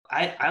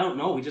I don't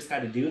know. We just got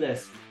to do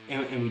this.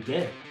 And we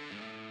did.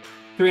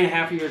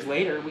 3.5 years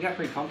later, we got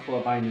pretty comfortable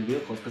at buying new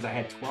vehicles because I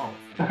had 12.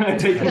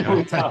 Taking the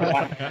hotel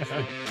out.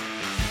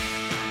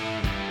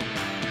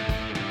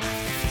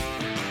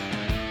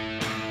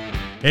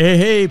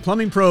 Hey,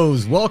 plumbing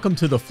pros, welcome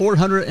to the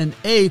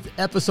 408th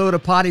episode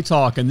of Potty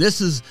Talk. And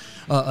this is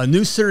a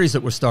new series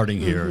that we're starting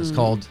here. It's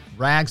called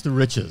Rags to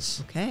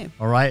Riches. Okay.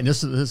 All right. And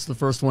this is the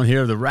first one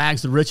here, the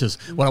Rags to Riches.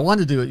 What I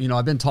wanted to do,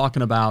 I've been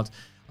talking about,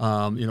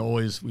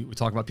 always we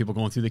talk about people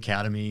going through the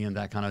academy and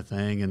that kind of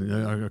thing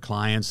and our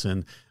clients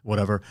and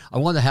whatever. I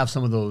wanted to have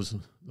some of those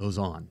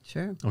on.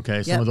 Sure.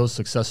 Okay. Some of those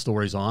success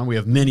stories on. We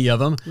have many of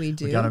them. We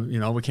do. We gotta,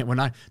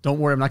 don't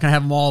worry. I'm not going to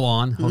have them all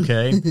on.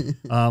 Okay.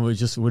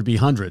 It would be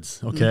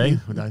hundreds. Okay.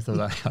 I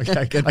thought I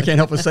can't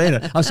help but saying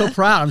it. I'm so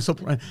proud.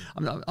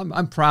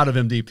 I'm proud of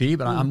MDP,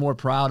 but I'm more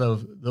proud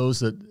of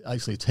those that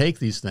actually take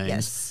these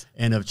things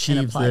and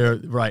achieve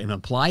and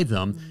apply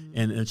them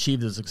and achieve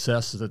the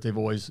success that they've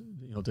always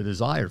the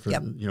desire for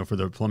for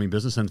their plumbing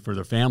business and for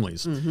their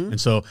families. And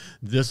so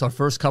our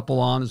first couple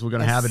on is we're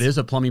going to have it is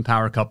a plumbing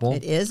power couple.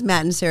 It is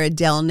Matt and Sarah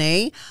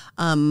Delnay,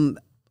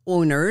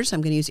 owners,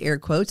 I'm going to use air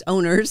quotes,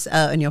 owners,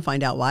 and you'll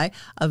find out why,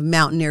 of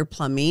Mountaineer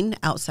Plumbing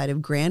outside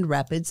of Grand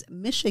Rapids,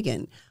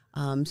 Michigan.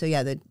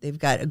 They've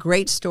got a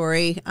great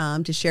story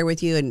to share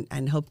with you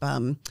and hope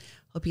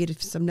you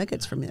get some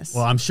nuggets from this.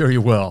 Well, I'm sure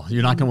you will.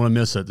 You're not going to want to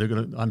miss it.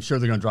 I'm sure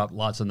they're going to drop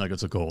lots of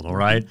nuggets of gold. All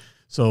right.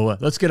 So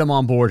let's get them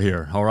on board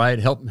here. All right.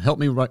 Help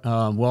me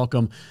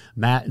welcome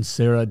Matt and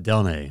Sarah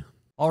Delnay.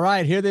 All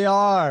right. Here they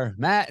are.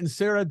 Matt and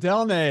Sarah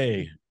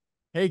Delnay.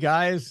 Hey,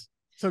 guys.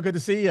 So good to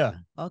see you.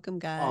 Welcome,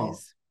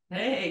 guys. Oh.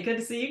 Hey, good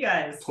to see you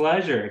guys.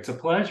 Pleasure. It's a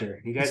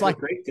pleasure. You guys look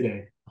great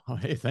today. Oh,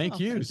 hey, thank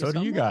you. Thank So you do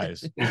so you much.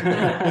 guys.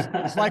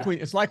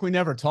 It's like we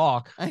never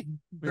talk. We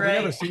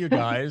never see you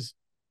guys.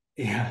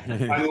 Yeah.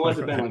 What's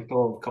it been, like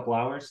a couple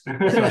hours?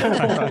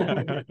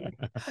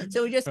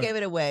 So we just gave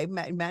it away.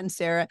 Matt and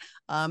Sarah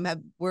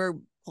were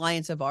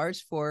clients of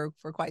ours for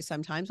quite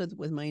some time with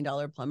 $1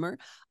 Million Plumber.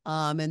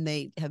 And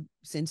they have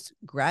since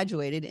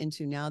graduated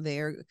into now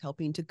they're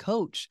helping to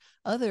coach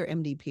other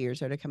MDPers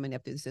that are coming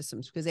up through the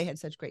systems because they had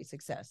such great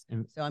success.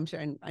 So I'm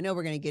sure, and I know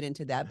we're going to get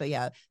into that, but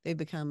yeah, they've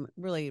become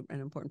really an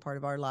important part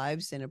of our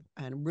lives and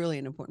really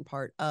an important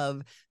part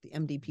of the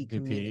MDP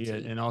community.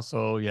 And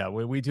also,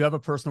 we do have a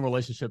personal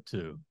relationship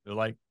too. They're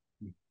like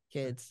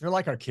kids. They're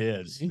like our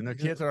kids, and their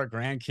kids are our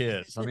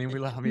grandkids. We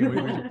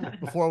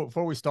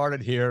before we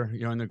started here,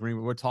 in the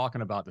green, we're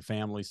talking about the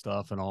family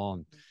stuff and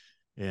all,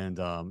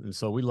 and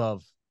so we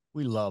love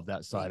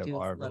that side of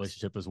our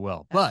relationship as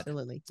well.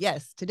 Absolutely. But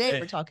yes, today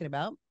we're talking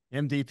about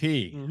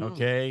MDP,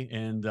 okay,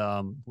 and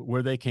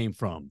where they came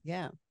from.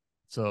 Yeah.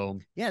 So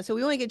we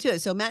want to get to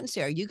it. So Matt and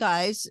Sarah, you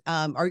guys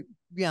are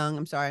young.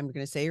 I'm sorry, I'm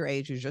going to say your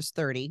age. You're just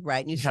 30, right?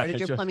 And you started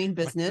your plumbing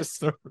business.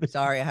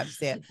 Sorry, I have to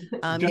say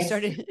it. You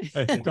started.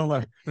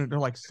 They're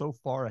like so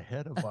far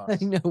ahead of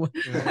us. I know.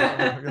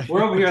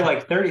 We're over here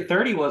like 30.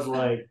 30 was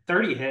like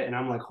 30 hit, and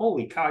I'm like,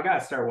 holy cow! I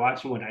gotta start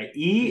watching what I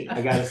eat.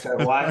 I gotta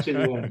start watching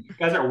when you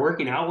guys are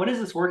working out. What is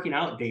this working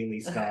out daily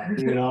stuff?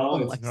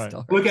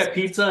 Look at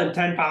pizza and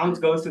 10 pounds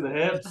goes to the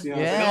hips.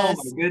 Yes.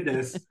 Oh my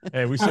goodness.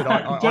 Hey, we said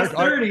just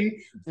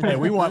 30. Hey,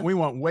 we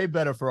want way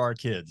better for our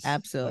kids.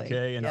 Absolutely.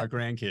 Okay, and our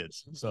grandkids.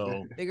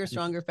 So bigger,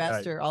 stronger,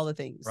 faster, all the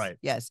things. Right.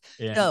 Yes.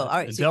 And, all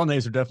right. The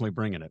Delnays are definitely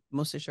bringing it.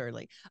 Most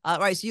assuredly. All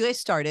right. So you guys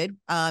started.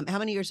 How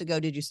many years ago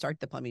did you start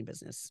the plumbing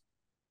business?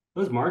 It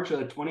was March of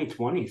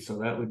 2020. So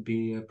that would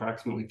be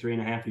approximately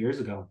 3.5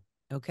 years ago.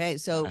 Okay.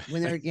 So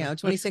when they're,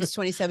 26,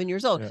 27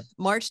 years old,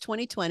 March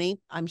 2020,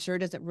 I'm sure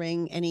doesn't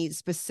ring any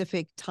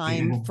specific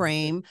time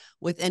frame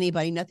with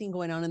anybody, nothing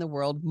going on in the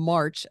world,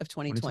 March of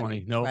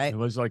 2020. No, right? It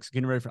was like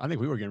getting ready I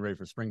think we were getting ready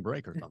for spring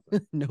break or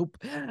something. Nope.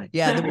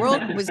 Yeah. The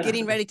world was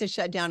getting ready to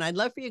shut down. I'd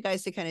love for you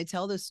guys to kind of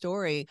tell the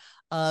story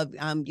of,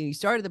 you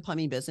started the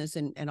plumbing business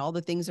and all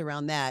the things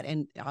around that.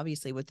 And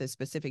obviously with the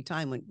specific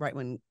time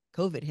when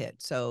COVID hit.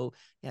 So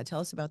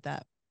tell us about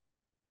that.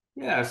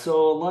 Yeah,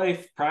 so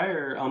life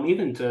prior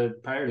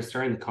to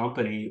starting the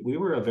company, we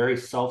were a very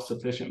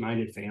self-sufficient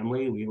minded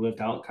family. We lived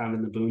out kind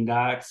of in the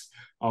boondocks.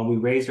 We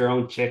raised our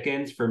own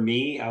chickens. For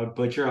me, I would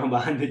butcher them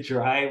on the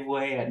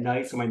driveway at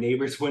night so my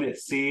neighbors wouldn't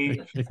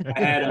see. I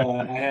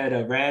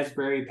had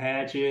raspberry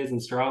patches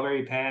and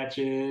strawberry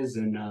patches,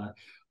 and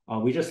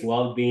we just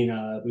loved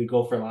we'd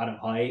go for a lot of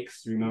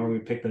hikes. Remember,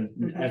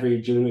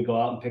 every June we'd go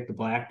out and pick the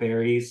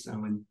blackberries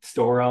and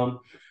store them.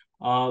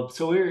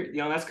 So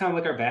that's kind of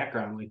like our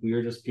background. Like we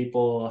were just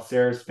people,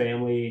 Sarah's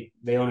family,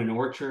 they own an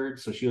orchard.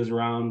 So she was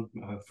around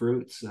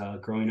fruits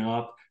growing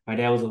up. My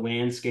dad was a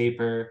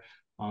landscaper.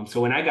 So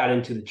when I got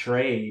into the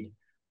trade,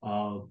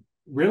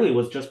 really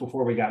was just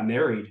before we got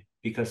married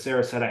because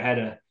Sarah said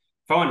if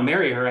I wanted to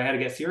marry her, I had to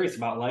get serious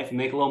about life and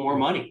make a little more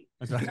money,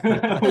 which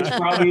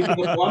brought me into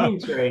the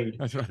plumbing trade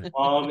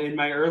in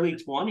my early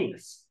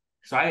 20s.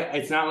 So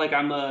it's not like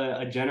I'm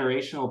a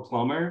generational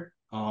plumber.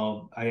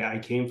 I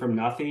came from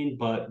nothing,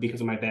 but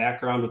because of my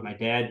background with my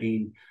dad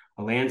being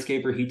a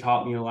landscaper, he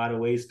taught me a lot of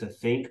ways to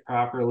think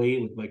properly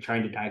with like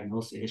trying to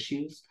diagnose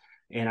issues.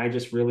 And I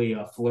just really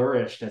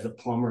flourished as a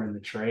plumber in the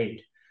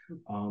trade.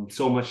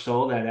 So much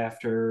so that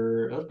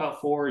after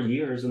about 4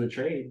 years in the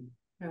trade,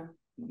 Yeah.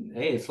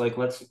 hey, it's like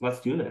let's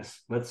do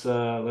this. Let's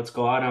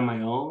go out on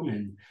my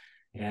own.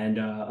 And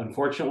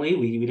unfortunately,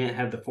 we didn't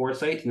have the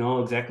foresight to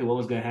know exactly what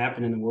was going to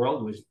happen in the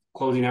world. Was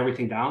closing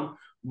everything down.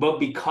 But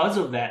because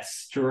of that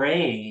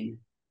strain,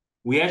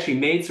 we actually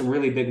made some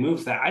really big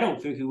moves that I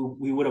don't think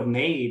we would have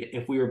made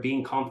if we were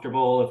being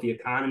comfortable, if the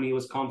economy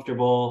was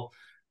comfortable.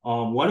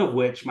 One of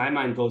which my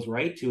mind goes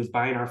right to is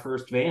buying our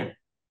first van.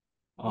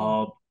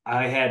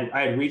 I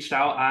had reached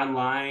out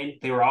online.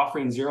 They were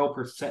offering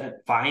 0%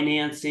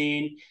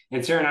 financing,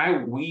 and Sarah and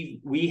I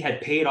we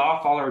had paid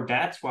off all our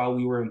debts while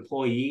we were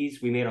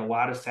employees. We made a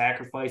lot of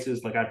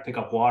sacrifices, like I'd pick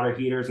up water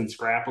heaters and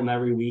scrap them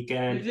every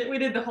weekend. We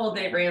did the whole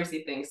Dave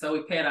Ramsey thing. So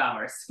we paid off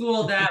our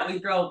school debt. We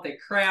drove the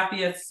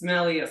crappiest,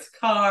 smelliest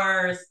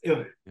cars,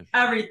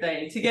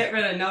 everything to get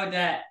rid of no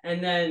debt.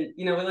 And then,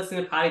 we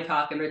listened to Potty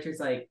Talk, and Richard's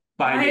like,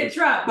 buy a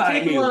truck,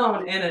 take a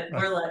loan. And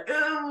we're like,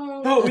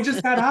 oh, we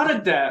just got out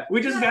of debt. We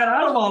just got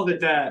out of all the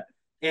debt.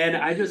 And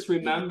I just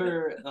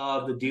remember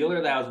the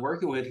dealer that I was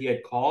working with, he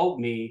had called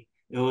me.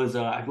 It was,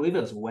 I believe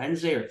it was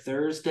Wednesday or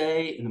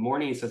Thursday in the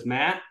morning. He says,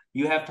 Matt,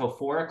 you have till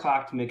 4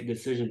 o'clock to make a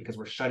decision because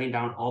we're shutting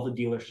down all the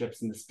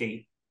dealerships in the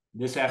state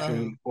this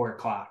afternoon, 4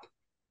 o'clock.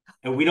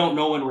 And we don't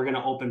know when we're going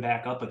to open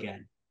back up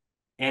again.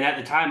 And at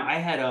the time, I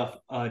had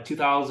a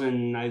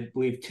 2000, I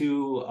believe,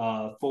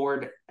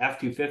 Ford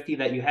F-250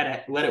 that you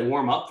had to let it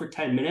warm up for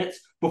 10 minutes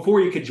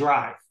before you could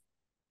drive,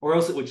 or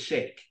else it would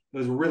shake. It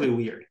was really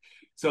weird.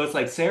 So it's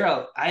like,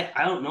 Sarah, I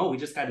don't know. We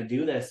just got to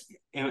do this.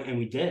 And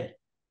we did.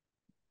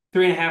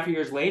 3.5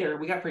 years later,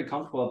 we got pretty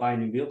comfortable at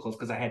buying new vehicles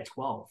because I had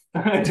 12.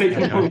 Well,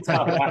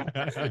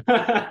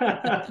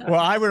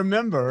 I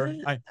remember,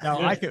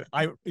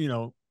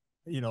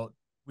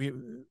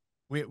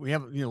 we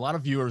have a lot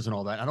of viewers and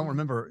all that. I don't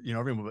remember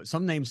everyone, but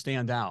some names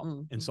stand out.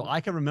 And so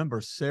I can remember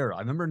Sarah.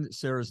 I remember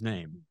Sarah's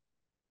name,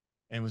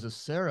 and it was a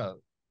Sarah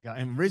guy.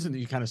 And the reason that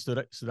you kind of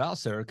stood out,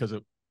 Sarah, because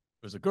it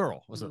was a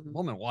girl, was a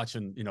woman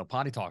watching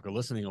Potty Talk or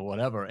listening or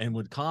whatever, and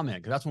would comment,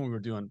 because that's when we were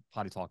doing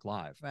Potty Talk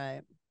live,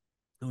 right?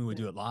 And we would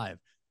do it live.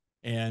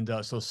 And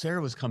so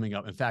Sarah was coming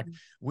up. In fact,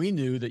 we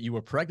knew that you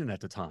were pregnant at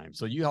the time,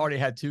 so you already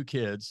had 2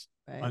 kids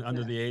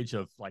under the age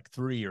of like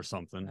 3 or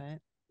something. Right.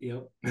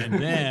 Yep. And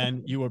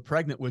then you were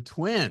pregnant with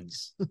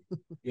twins.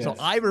 Yes. So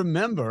I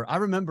remember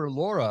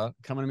Laura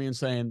coming to me and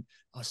saying,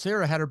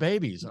 Sarah had her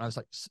babies. And I was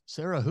like,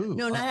 Sarah who?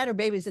 No, not had her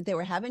babies, that they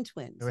were having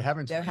twins. They were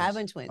having twins. They're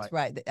having twins.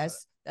 Right.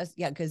 That's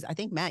yeah, because I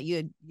think, Matt,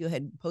 you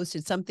had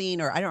posted something,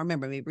 or I don't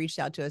remember, maybe reached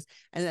out to us,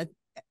 and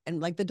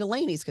like the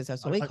Delaney's, because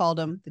that's what we called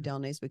them. The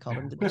Delaney's, we called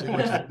them the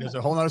Delaney's. There's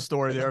a whole other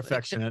story. They're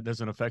affectionate.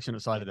 There's an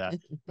affectionate side of that.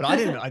 But I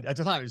didn't, at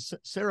the time,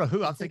 Sarah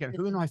who? I'm thinking,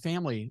 who in my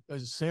family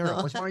is Sarah?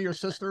 What's one of your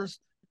sisters?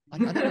 I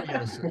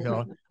didn't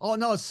know. Oh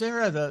no, it's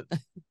Sarah.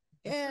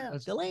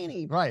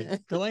 Delaney. Right,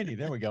 Delaney.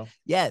 There we go.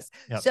 Yes.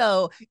 Yep.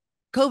 So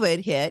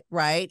COVID hit,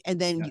 right, and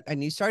then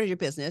you started your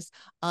business.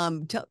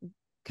 Tell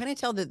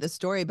the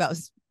story about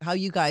how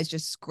you guys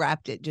just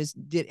scrapped it, just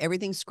did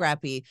everything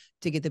scrappy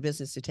to get the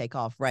business to take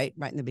off, right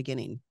in the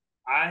beginning.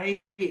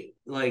 I meet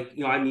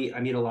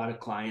a lot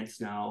of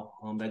clients now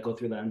that go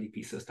through the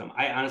MDP system.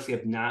 I honestly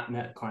have not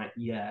met a client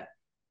yet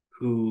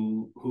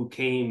who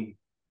came,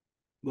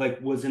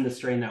 was in the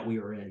strain that we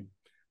were in.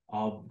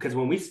 Because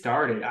when we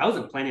started, I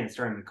wasn't planning on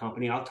starting a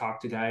company. I'll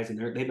talk to guys, and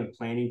they've been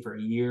planning for a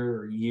year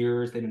or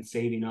years. They've been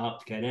saving up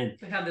to get in.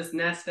 They have this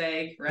nest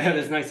egg, right? They have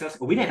this nice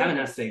nest. We didn't have a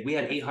nest egg. We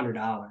had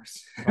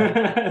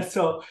 $800.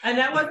 So, and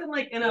that wasn't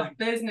like in a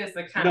business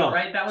account,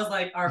 right? That was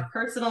like our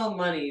personal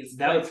monies.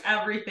 That was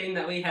everything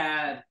that we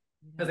had.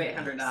 Was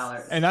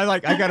 $800. And I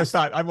got to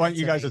stop. I want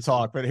you guys to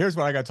talk, but here's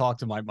what I got to talk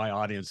to my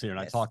audience here, and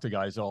I talk to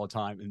guys all the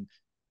time,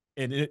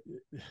 and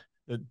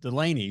the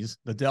Delaney's,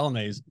 the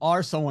Delaunay's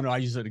are someone I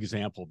use as an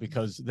example,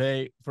 because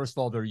they, first of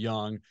all, they're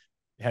young,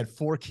 had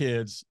 4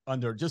 kids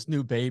just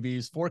new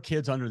babies, 4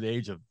 kids under the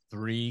age of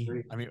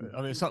 3. I mean,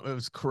 it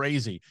was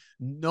crazy.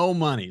 No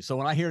money. So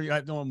when I hear you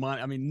have no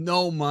money, I mean,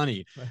 no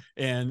money. Right.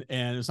 And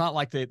it's not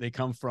like they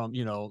come from,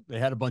 they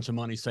had a bunch of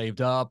money saved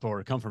up,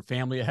 or come from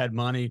family that had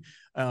money.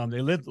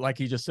 They lived,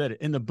 like you just said,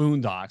 in the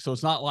boondocks. So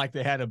it's not like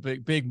they had a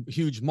big,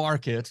 huge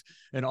market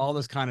and all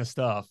this kind of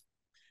stuff.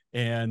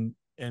 And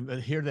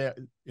here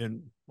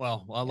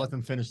I'll let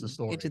them finish the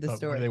story. Get to the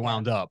story. Where they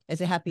wound up.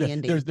 It's a happy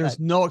ending. There's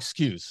no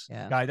excuse,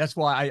 guy. That's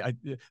why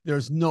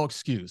there's no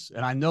excuse.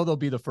 And I know they'll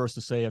be the first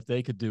to say, if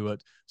they could do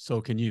it, so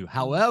can you.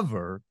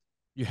 However,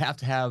 you have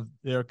to have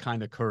their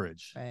kind of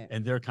courage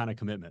and their kind of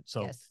commitment.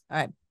 So, all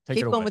right,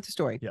 keep going with the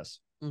story. Yes.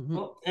 Mm-hmm.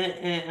 Well,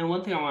 and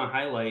one thing I want to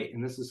highlight,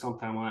 and this is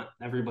something I want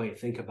everybody to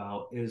think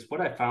about, is what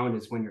I found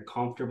is when you're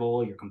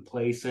comfortable, you're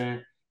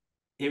complacent,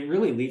 it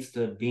really leads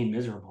to being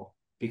miserable.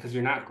 Because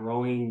you're not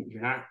growing,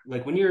 you're not,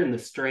 like, when you're in the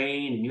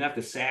strain and you have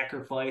to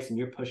sacrifice and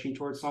you're pushing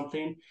towards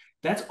something,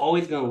 that's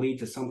always going to lead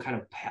to some kind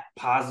of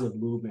positive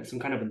movement, some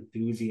kind of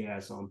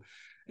enthusiasm.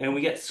 And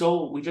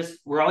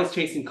we're always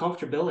chasing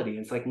comfortability.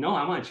 It's like, no,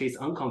 I want to chase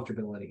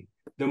uncomfortability.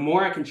 The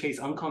more I can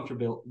chase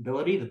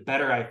uncomfortability, the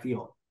better I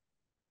feel.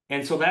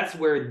 And so that's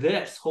where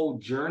this whole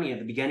journey at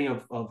the beginning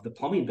of the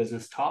plumbing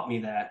business taught me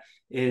that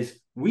is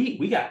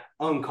we got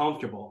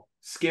uncomfortable,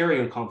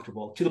 scary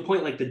uncomfortable, to the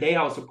point like the day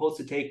I was supposed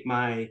to take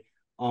my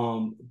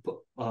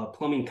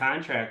plumbing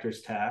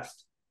contractors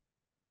test,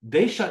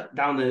 they shut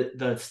down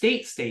the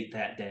state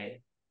that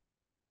day,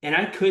 and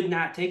I could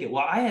not take it.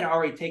 Well, I had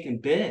already taken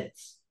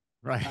bids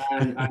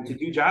on to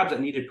do jobs that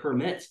needed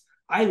permits.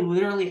 I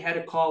literally had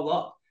to call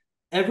up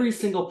every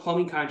single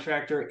plumbing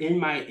contractor in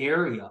my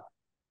area,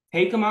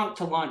 take them out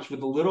to lunch with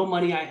the little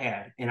money I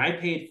had, and I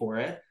paid for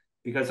it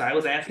because I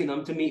was asking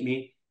them to meet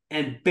me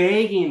and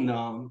begging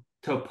them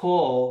to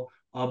pull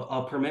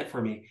a permit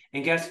for me.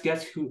 And guess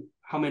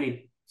how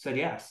many said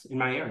yes in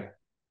my area?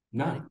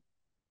 None.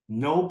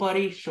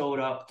 Nobody showed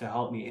up to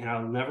help me, and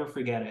I'll never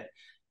forget it.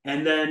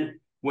 And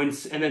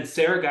then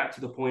Sarah got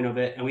to the point of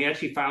it, and we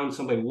actually found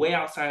somebody way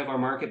outside of our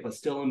market, but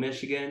still in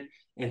Michigan.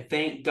 And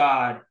thank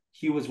God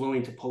he was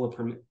willing to pull a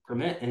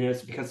permit. And it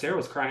was because Sarah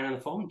was crying on the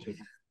phone too.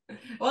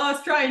 Well, I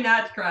was trying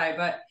not to cry,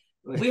 but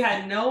we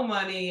had no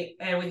money,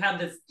 and we had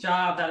this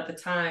job that at the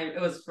time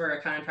it was for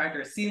a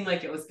contractor. It seemed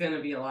like it was going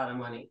to be a lot of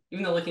money,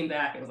 even though looking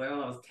back, it was like, oh,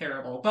 that was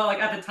terrible. But like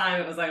at the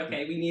time, it was like,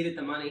 okay, we needed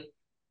the money.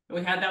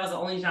 And that was the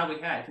only job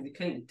we had because we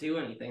couldn't do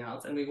anything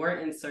else, and we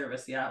weren't in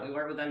service yet. We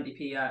weren't with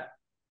MDP yet.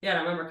 Yeah,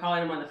 I remember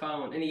calling him on the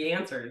phone, and he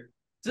answered.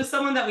 Just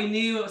someone that we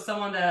knew. It was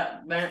someone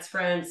that Matt's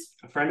friends,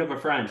 a friend of a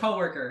friend,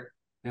 coworker.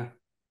 Yeah,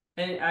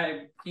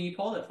 and he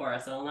pulled it for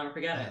us, so I'll never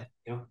forget it.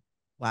 Yeah.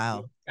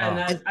 Wow. And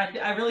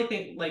I really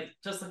think, like,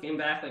 just looking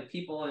back, like,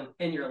 people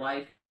in your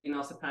life, you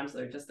know, sometimes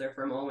they're just there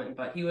for a moment.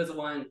 But he was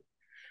one.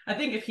 I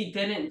think if he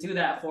didn't do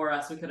that for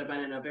us, we could have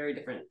been in a very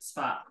different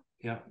spot.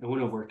 Yeah, it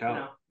wouldn't have worked out. You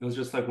know? It was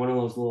just like one of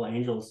those little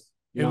angels.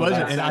 It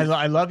wasn't, and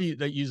I love you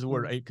that you use the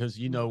word, because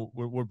you know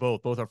we're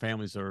both our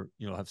families are,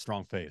 you know, have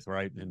strong faith,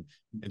 right? And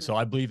so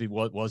I believe he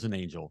was an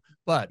angel,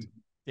 but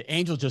the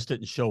angel just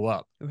didn't show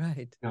up.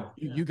 Right. No.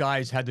 You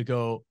guys had to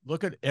go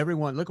look at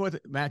everyone. Look what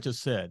Matt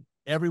just said.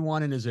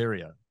 Everyone in his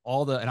area,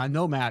 and I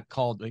know Matt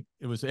called, like,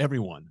 it was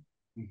everyone,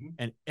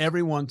 and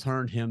everyone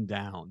turned him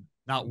down.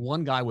 Not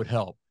one guy would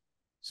help.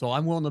 So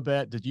I'm willing to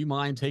bet. Did you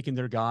mind taking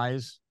their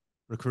guys,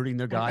 recruiting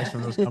their guys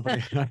from those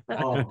companies?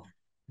 Oh,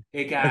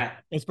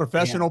 it's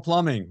professional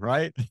plumbing,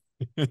 right?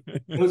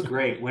 It was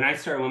great. When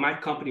my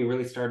company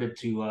really started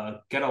to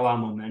get a lot of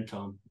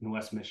momentum in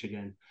West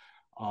Michigan,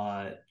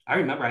 I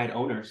remember I had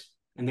owners,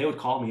 and they would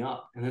call me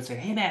up and they'd say,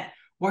 "Hey, Matt,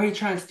 why are you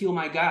trying to steal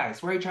my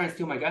guys? Why are you trying to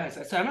steal my guys?"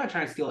 I said, "I'm not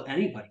trying to steal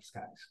anybody's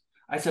guys."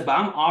 I said, "But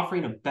I'm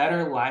offering a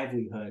better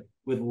livelihood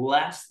with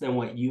less than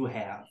what you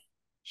have.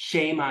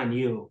 Shame on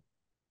you.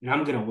 And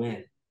I'm going to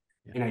win."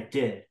 Yeah. And I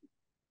did.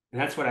 And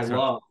that's what I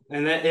love.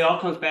 And then it all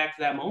comes back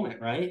to that moment,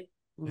 right?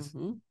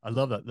 I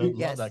love that.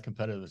 Love that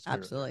competitive spirit.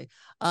 Absolutely.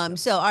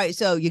 So all right.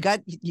 So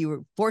you were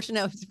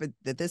fortunate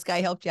that this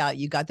guy helped you out.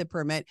 You got the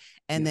permit,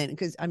 and then,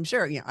 because I'm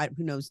sure, you know,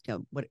 who knows, you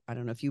know, what, I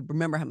don't know if you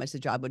remember how much the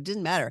job, but it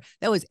didn't matter.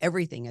 That was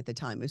everything at the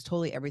time. It was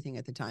totally everything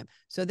at the time.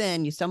 So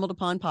then you stumbled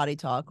upon Potty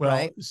Talk,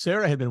 right?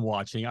 Sarah had been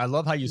watching. I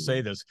love how you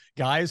say this,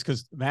 guys,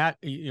 because Matt,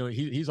 you know,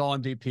 he's all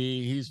MDP.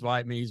 He's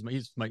like me.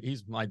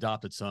 He's my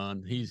adopted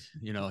son. He's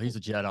a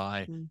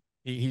Jedi.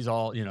 He's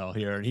all, you know,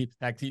 here, and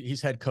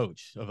he's head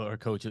coach of our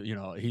coach, you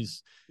know,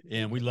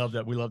 and we love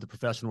that. We love the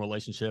professional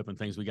relationship and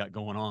things we got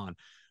going on.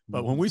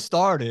 But when we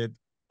started,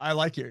 I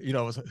like it, you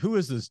know, who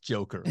is this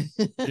joker?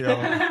 You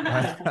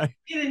know,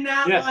 he did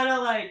not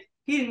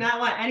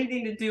want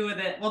anything to do with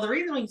it. Well, the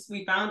reason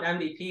we found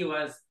MDP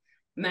was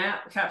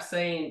Matt kept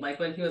saying, like,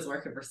 when he was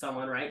working for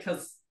someone, right?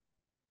 Because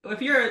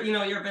if you're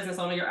a business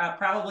owner, you're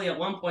probably at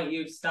one point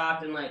you've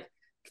stopped and like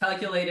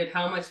calculated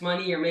how much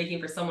money you're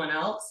making for someone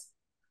else.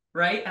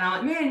 Right. And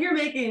I'm like, man, you're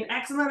making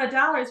X amount of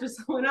dollars for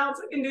someone else.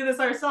 We can do this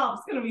ourselves.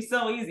 It's going to be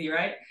so easy.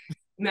 Right.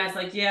 And Matt's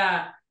like,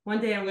 yeah,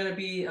 one day I'm going to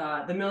be the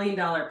 $1 million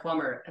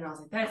plumber. And I was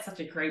like, that's such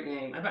a great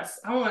name.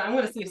 I'm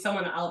going to see if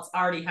someone else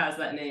already has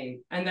that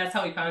name. And that's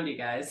how we found you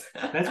guys.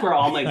 That's where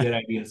all my good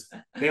ideas,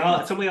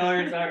 somebody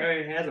already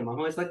has them. I'm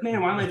always like,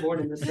 man, why am I born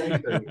in this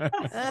century? So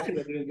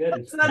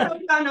that's how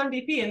we found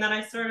MDP. And then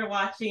I started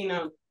watching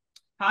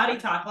Potty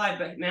Talk Live,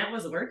 but Matt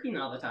was working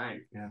all the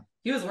time. Yeah.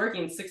 He was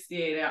working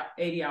 60,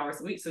 80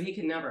 hours a week, so he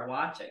could never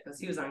watch it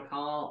because he was on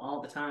call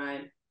all the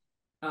time.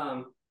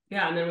 And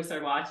then we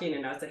started watching,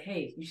 and I was like,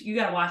 hey, you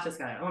got to watch this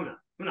guy. Oh, I'm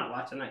not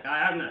watching that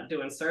guy. I'm not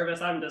doing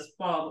service. I'm just,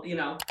 you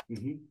know.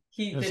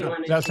 He didn't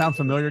want to. Does that sound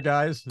familiar,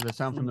 guys? Does that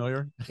sound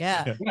familiar?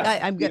 Yeah.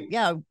 I'm good.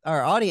 Yeah.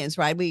 Our audience,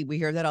 right? We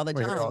hear that all the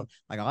time.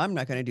 Like, oh, I'm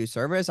not going to do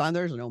service.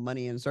 There's no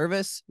money in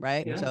service,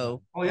 right? Yeah.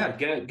 So. Oh, yeah.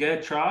 Get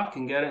a truck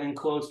and get an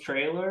enclosed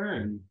trailer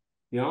and,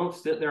 you know,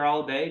 sit there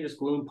all day, just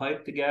gluing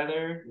pipe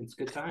together. It's a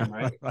good time,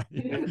 right?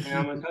 And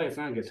I'm going to tell you, it's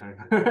not a good time.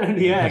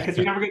 Yeah, because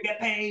you're never going to get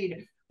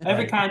paid.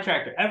 Every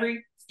contractor,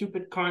 every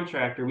stupid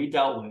contractor we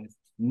dealt with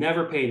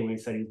never paid when he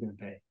said he was going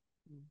to pay.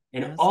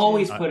 And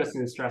always put us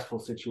in a stressful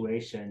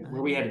situation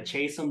where we had to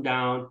chase them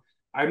down.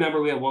 I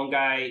remember we had one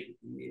guy,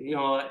 you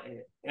know,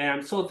 and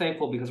I'm so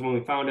thankful because when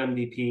we found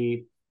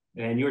MDP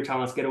and you were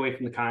telling us get away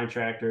from the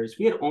contractors,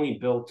 we had only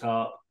built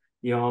up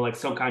You know, like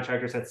some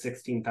contractors had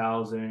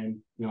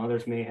 16,000. You know,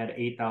 others may had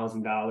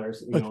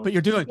 $8,000. But you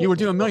were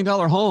doing $1 million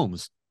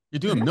homes. You're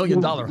doing $1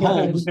 million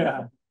homes.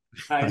 Yeah,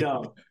 I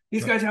know.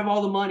 These guys have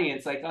all the money.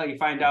 It's like, oh, you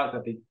find out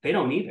that they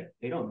don't need it.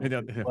 They don't.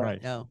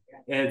 Right. No.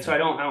 And so I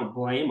don't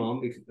blame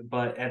them.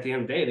 But at the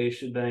end of the day, they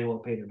should have been able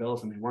to pay their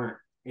bills, and they weren't.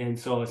 And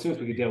so as soon as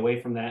we could get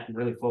away from that and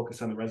really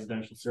focus on the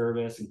residential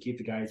service and keep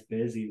the guys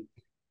busy,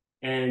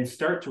 and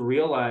start to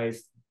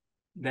realize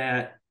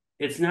that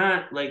it's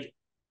not like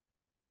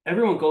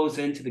everyone goes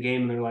into the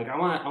game and they're like, I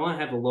want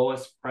to have the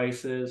lowest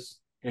prices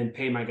and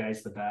pay my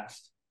guys the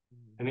best.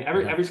 I mean,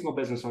 every single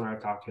business owner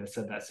I've talked to has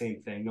said that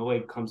same thing.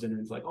 Nobody comes in and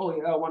is like, oh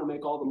yeah, I want to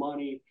make all the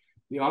money.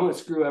 You know, I'm going to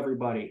screw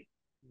everybody.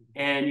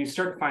 And you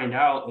start to find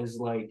out is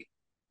like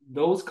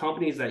those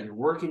companies that you're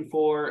working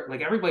for,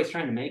 like everybody's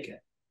trying to make it.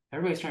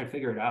 Everybody's trying to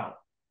figure it out.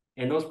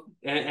 And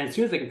as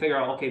soon as they can figure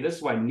out, okay, this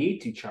is what I need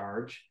to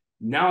charge.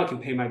 Now I can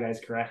pay my guys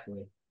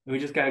correctly. And we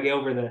just got to get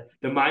over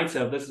the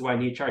mindset of this is what I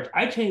need to charge.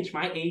 I changed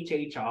my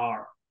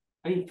HHR.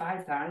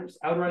 5 times.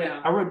 I would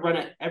run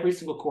it every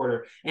single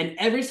quarter. And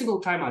every single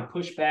time I'd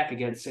push back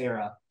against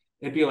Sarah,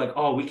 it'd be like,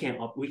 oh, we can't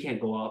go up.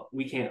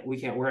 We can't.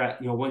 We're at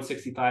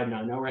 165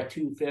 now. Now we're at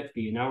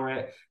 250. And now we're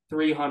at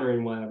 300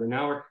 and whatever.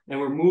 Now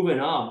we're moving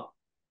up.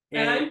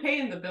 And I'm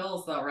paying the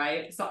bills though,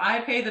 right? So I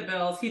pay the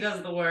bills, he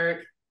does the work.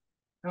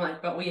 I'm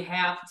like, but we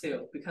have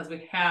to, because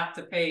we have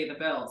to pay the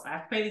bills. I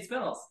have to pay these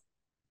bills.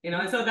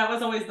 And so that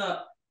was always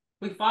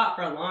we fought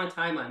for a long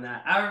time on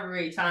that.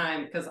 Every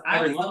time, because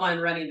I was the one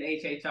running the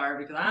HHR,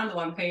 because I'm the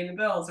one paying the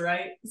bills,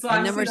 right? So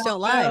I'm numbers don't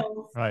lie.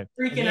 Right.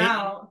 Freaking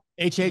out.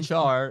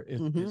 HHR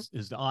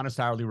is the honest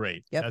hourly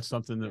rate. Yep. That's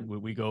something that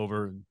we go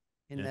over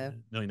in the $1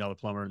 Million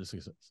Plumber and the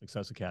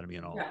Success Academy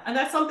and all. Yeah, and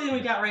that's something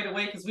we got right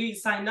away because we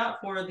signed up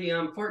for the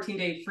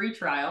 14-day free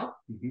trial,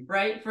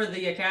 right, for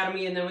the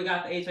academy, and then we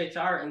got the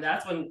HHR, and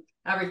that's when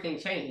everything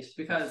changed,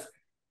 because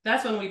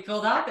that's when we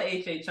filled out the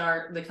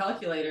HHR, the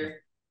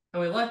calculator,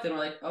 and we looked and we're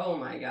like, oh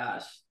my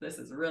gosh, this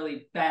is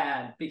really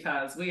bad,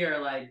 because we are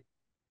like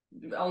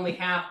only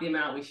half the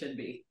amount we should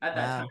be at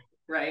that time,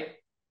 right?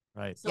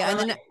 Right. So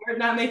we're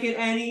not making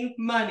any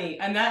money,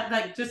 and that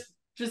like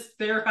just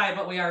verified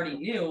what we already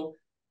knew,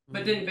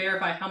 but didn't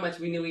verify how much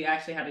we knew we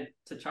actually had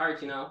to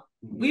charge.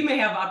 We may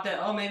have upped it.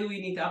 Oh, maybe we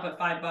need to up it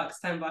 $5,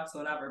 $10,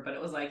 whatever. But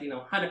it was like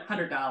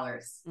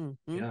 $100.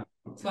 Yeah.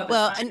 So and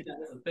that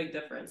was a big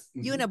difference.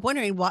 You end up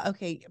wondering why.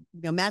 Okay,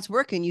 Matt's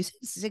working. You said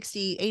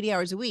 60, 80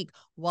 hours a week.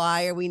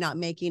 Why are we not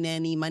making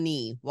any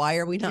money? Why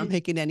are we not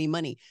making any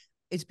money?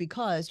 It's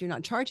because you're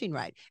not charging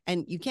right,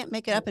 and you can't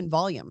make it up in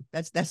volume.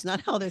 That's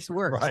not how this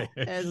works. Right.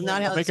 It's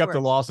not how make up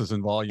the losses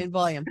in volume. In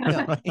volume.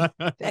 No.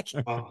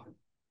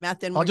 Matt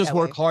didn't. I'll just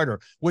work harder,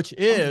 which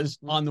is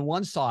on the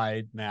one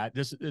side, Matt.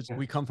 This is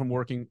we come from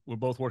working. We're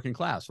both working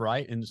class,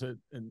 right? And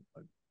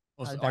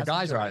our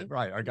guys are out,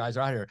 right. Our guys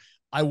are out here.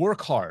 I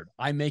work hard.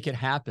 I make it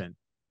happen,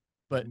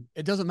 but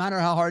it doesn't matter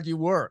how hard you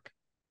work.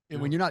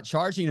 When you're not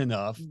charging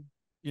enough,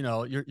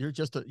 you're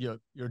just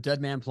you're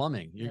dead man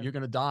plumbing. You're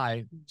going to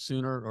die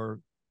sooner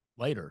or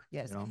later.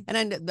 Yes, and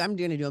I'm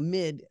going to do a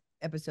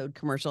mid-episode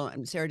commercial.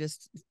 And Sarah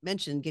just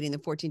mentioned getting the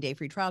 14-day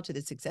free trial to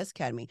the Success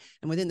Academy,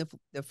 and within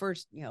the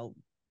first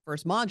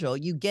first module,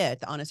 you get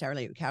the honest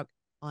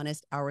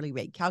hourly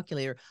rate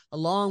calculator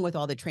along with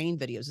all the training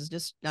videos. It's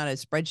just not a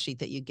spreadsheet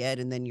that you get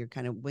and then you're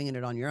kind of winging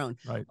it on your own,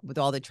 right, with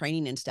all the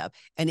training and stuff.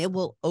 And it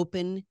will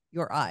open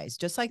your eyes,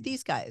 just like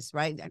these guys,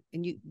 right?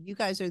 And you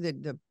guys are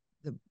the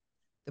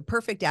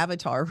perfect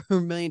avatar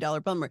for $1 Million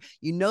Plumber.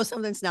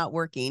 Something's not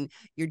working.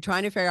 You're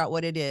trying to figure out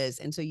what it is.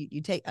 And so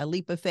you take a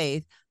leap of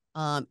faith,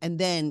 and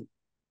then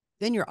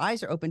your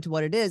eyes are open to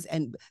what it is.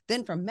 And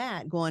then from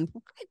Matt going,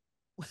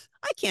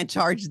 I can't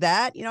charge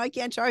that. I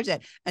can't charge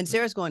that. And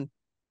Sarah's going,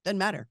 doesn't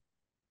matter,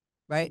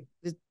 right?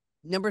 The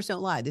numbers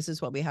don't lie. This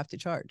is what we have to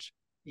charge.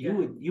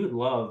 You would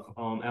love,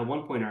 at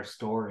one point in our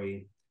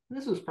story,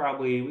 this was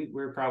probably, we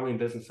were probably in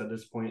business at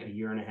this point, 1.5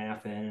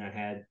 years in, and I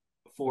had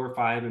 4 or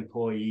 5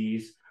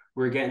 employees.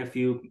 We were getting a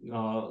few,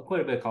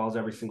 quite a bit of calls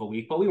every single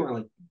week, but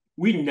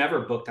we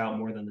never booked out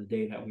more than the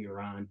day that we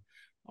were on.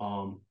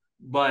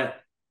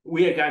 But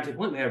we had gotten to the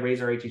point we had to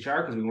raise our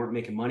HHR because we weren't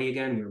making money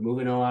again. We were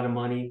moving a lot of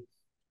money.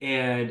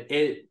 And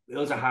it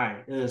was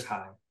high.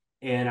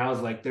 And I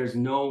was like, there's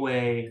no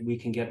way we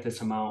can get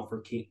this amount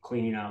for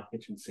cleaning out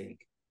kitchen sink.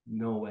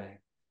 No way.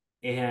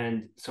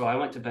 And so I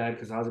went to bed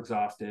because I was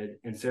exhausted,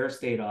 and Sarah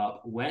stayed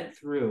up, went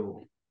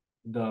through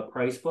the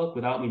price book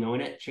without me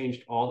knowing it,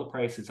 changed all the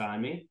prices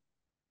on me.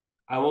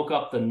 I woke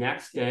up the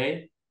next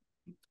day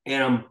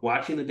and I'm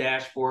watching the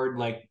dashboard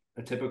like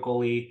a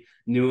typically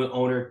new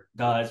owner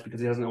does,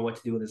 because he doesn't know what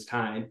to do with his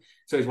time.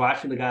 So he's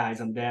watching the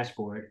guys on the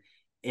dashboard.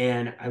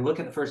 And I look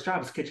at the first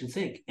job, it's kitchen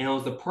sink. And it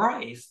was the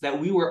price that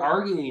we were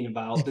arguing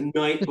about the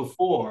night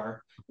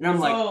before. And I'm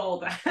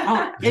sold.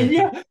 Like, and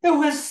yeah, it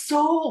was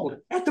sold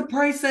at the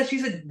price that she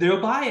said,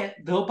 they'll buy it.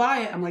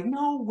 I'm like,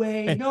 no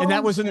way. And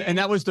that was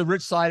the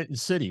rich side of the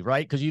city,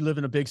 right? Because you live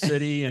in a big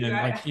city and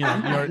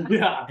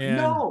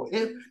no,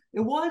 it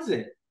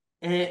wasn't.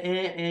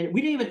 And we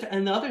didn't even,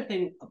 and the other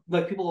thing,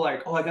 like people are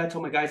like, oh, I got to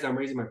tell my guys that I'm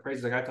raising my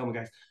prices. I got to tell my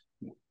guys.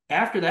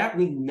 after that,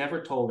 we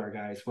never told our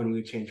guys when we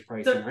would change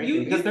pricing, So right?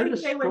 you Because they're think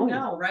just they would scrolling.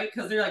 know, right?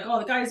 Because they're like, oh,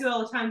 the guys do it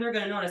all the time. They're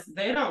going to notice.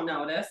 They don't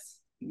notice.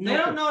 They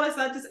don't notice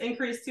that just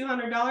increased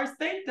 $200.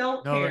 They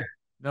don't care.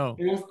 No.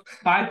 You know,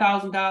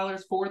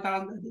 $5,000,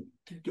 $4,000,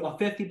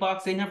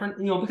 $50. They never,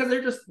 because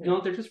they're just,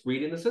 they're just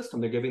reading the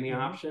system. They're giving the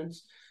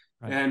options.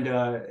 Right. And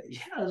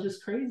yeah, it was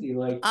just crazy.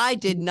 Like, I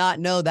did not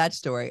know that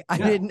story.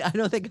 I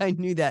don't think I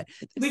knew that.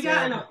 We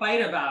got in a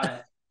fight about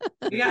it.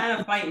 We got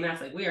in a fight, and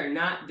Matt's like, we are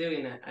not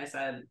doing it. I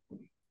said,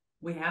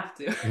 we have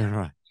to. Yeah,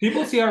 right.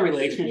 People see our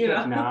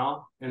relationship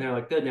now, and they're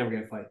like, they're never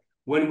going to fight.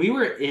 When we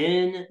were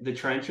in the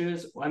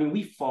trenches, I mean,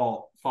 we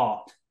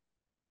fought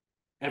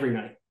every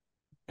night,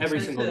 every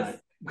single night.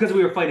 Because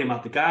we were fighting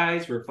about the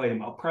guys, we were fighting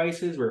about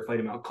prices, we were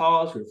fighting about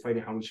calls, we were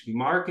fighting how we should be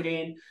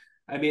marketing.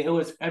 I mean, it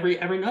was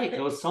every night.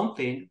 It was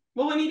something.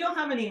 Well, when you don't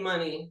have any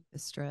money,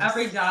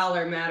 every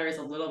dollar matters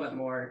a little bit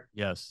more.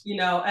 Yes.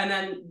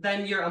 And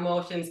then your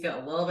emotions get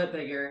a little bit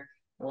bigger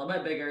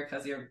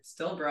because you're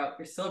still broke.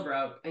 You're still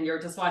broke, and you're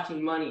just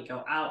watching money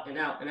go out and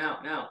out and out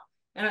and out.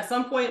 And at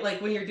some point, like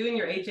when you're doing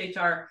your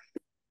HHR,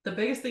 the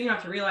biggest thing you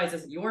have to realize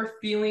is your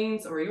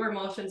feelings or your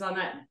emotions on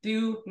that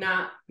do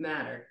not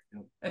matter.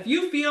 If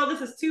you feel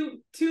this is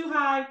too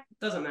high,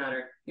 doesn't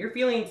matter. Your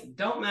feelings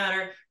don't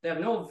matter. They have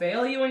no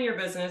value in your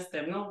business. They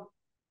have no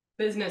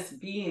business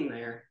being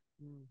there.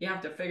 You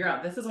have to figure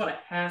out this is what it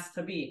has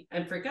to be,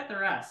 and forget the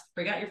rest.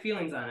 Forget your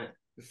feelings on it.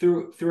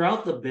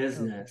 Throughout the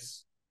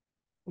business,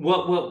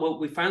 what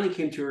we finally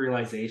came to a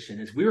realization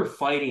is we were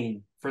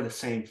fighting for the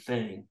same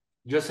thing,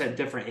 just at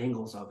different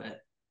angles of it.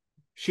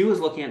 She was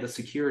looking at the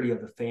security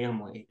of the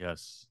family.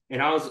 Yes.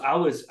 And I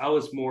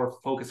was more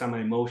focused on my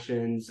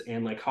emotions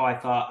and like how I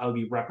thought I would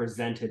be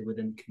represented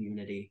within the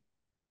community.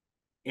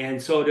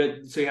 And so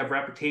you have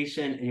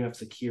reputation and you have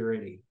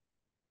security.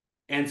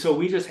 And so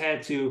we just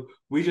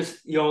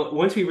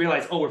once we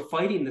realized, we're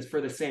fighting this for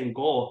the same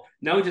goal,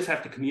 now we just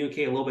have to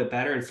communicate a little bit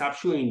better and stop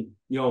shooting,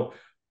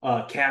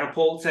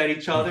 catapults at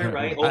each other,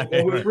 right?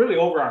 It's really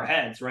over our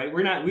heads, right?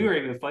 We weren't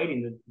even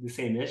fighting the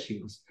same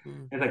issues.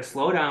 And like,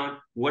 slow down.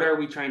 What are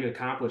we trying to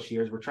accomplish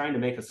here? Is we're trying to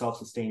make a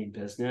self-sustaining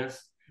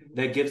business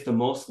that gives the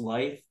most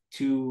life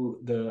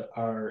to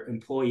our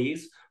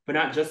employees, but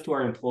not just to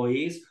our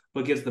employees,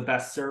 but gives the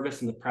best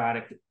service and the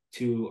product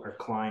to our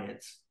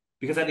clients.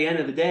 Because at the end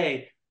of the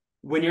day,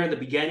 when you're at the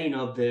beginning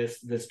of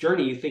this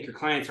journey, you think your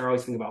clients are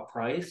always thinking about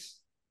price.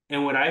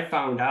 And what I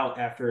found out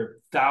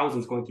after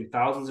going through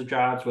thousands of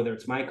jobs, whether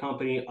it's my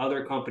company,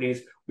 other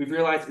companies, we've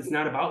realized it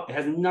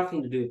has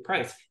nothing to do with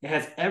price. It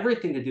has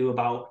everything to do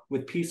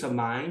with peace of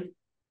mind,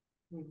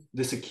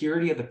 the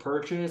security of the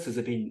purchase. Is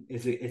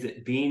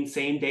it being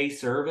same day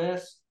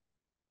service?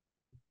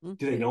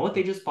 Do they know what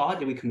they just bought?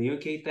 Did we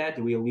communicate that?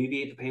 Did we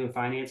alleviate the pain with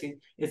financing?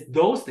 It's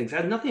those things. It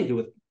has nothing to do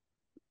with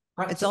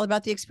price. It's all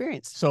about the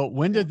experience. So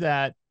when did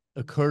that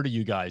occur to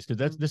you guys?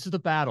 Because this is the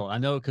battle. I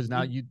know, because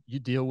now you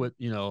deal with,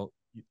 you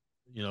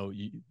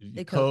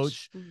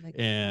coach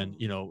and,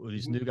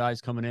 these new guys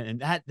coming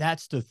in, and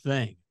that's the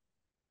thing.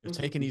 They're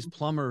taking these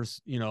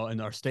plumbers, in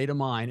our state of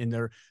mind, and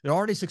they're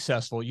already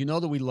successful. You know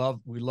that we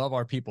love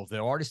our people. They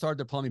already started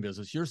their plumbing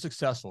business. You're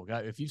successful.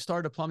 If you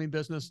started a plumbing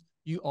business,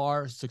 you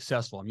are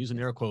successful. I'm using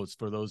air quotes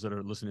for those that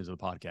are listening to the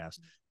podcast.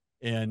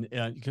 And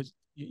because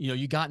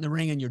you got in the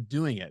ring and you're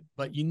doing it,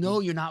 but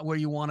you're not where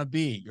you want to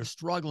be. You're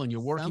struggling.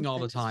 You're working all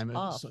the time.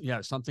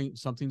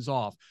 Something's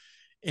off.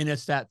 And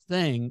it's that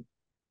thing.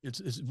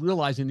 It's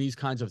realizing these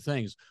kinds of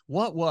things.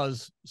 What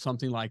was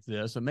something like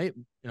this? And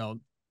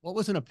what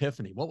was an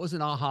epiphany? What was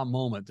an aha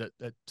moment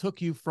that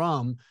took you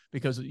from,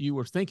 because you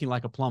were thinking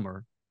like a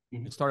plumber,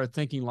 and started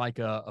thinking like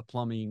a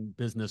plumbing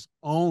business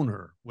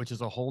owner, which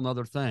is a whole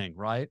nother thing,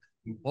 right?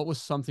 What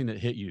was something that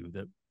hit you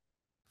that?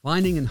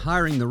 Finding and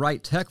hiring the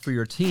right tech for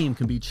your team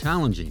can be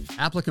challenging.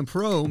 Applicant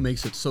Pro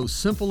makes it so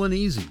simple and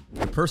easy.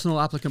 The personal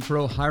Applicant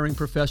Pro hiring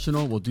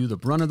professional will do the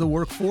brunt of the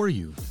work for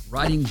you,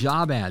 writing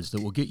job ads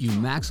that will get you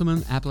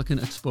maximum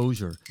applicant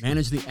exposure.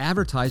 Manage the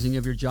advertising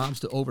of your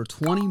jobs to over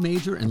 20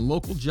 major and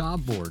local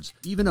job boards.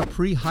 Even a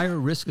pre-hire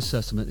risk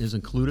assessment is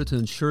included to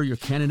ensure your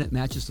candidate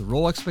matches the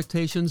role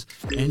expectations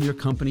and your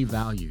company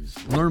values.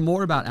 Learn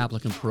more about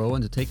Applicant Pro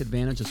and to take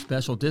advantage of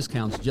special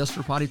discounts just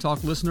for Potty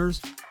Talk listeners,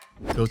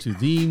 go to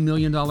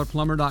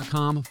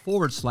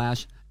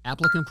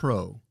themilliondollarplumber.com/applicant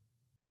pro.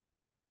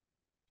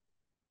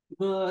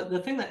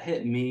 The thing that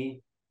hit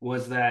me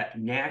was that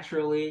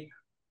naturally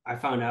I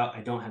found out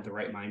I don't have the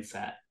right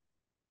mindset.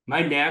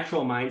 My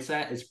natural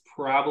mindset is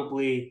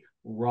probably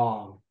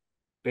wrong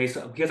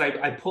because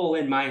I pull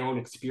in my own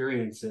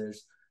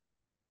experiences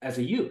as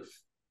a youth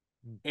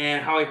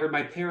and how I heard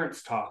my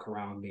parents talk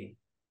around me.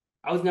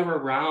 I was never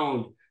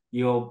around,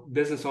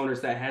 business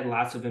owners that had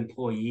lots of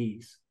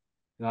employees.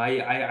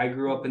 I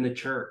grew up in the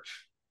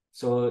church.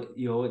 So,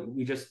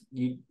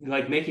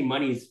 making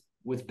money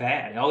was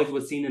bad. It always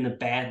was seen in a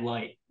bad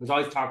light. It was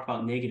always talked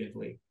about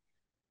negatively.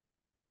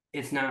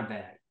 It's not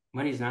bad.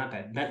 Money's not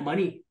bad.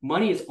 Money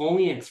is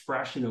only an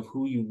expression of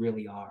who you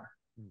really are.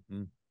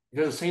 It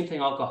does the same thing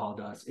alcohol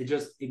does. It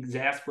just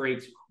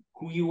exasperates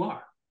who you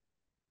are.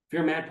 If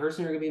you're a mad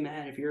person, you're gonna be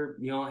mad. If you're,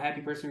 a happy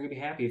person, you're gonna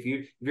be happy. If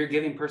you're a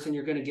giving person,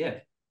 you're gonna give,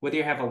 whether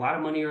you have a lot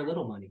of money or a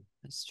little money.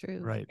 That's true.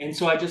 Right. And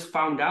so I just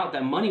found out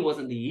that money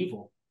wasn't the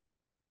evil;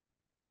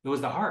 it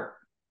was the heart.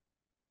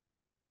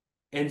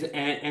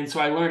 And so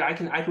I learned I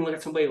can look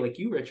at somebody like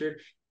you, Richard,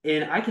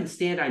 and I can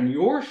stand on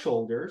your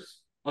shoulders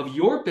of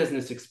your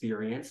business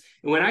experience.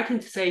 And when I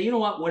can say, you know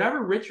what,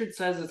 whatever Richard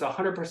says is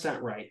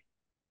 100% right,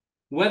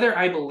 whether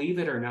I believe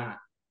it or not.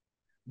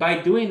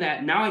 By doing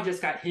that, now I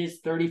just got his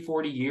 30,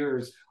 40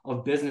 years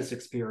of business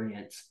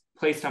experience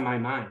placed on my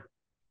mind.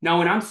 Now,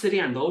 when I'm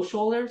sitting on those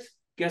shoulders,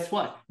 guess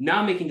what? Now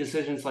I'm making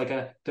decisions like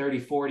a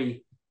 30,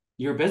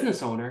 40-year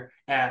business owner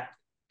at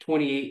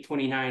 28,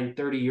 29,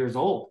 30 years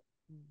old.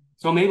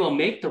 So maybe I'll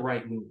make the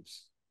right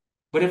moves.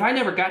 But if I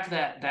never got to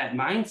that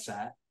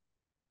mindset,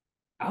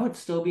 I would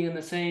still be in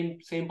the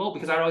same boat,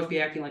 because I'd always be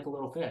acting like a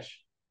little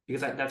fish,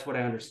 because that's what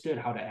I understood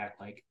how to act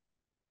like.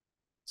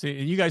 See,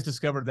 and you guys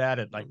discovered that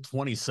at like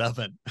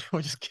 27,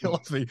 which just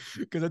kills me,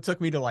 because it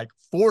took me to like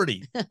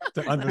 40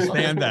 to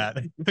understand that,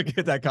 to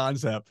get that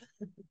concept,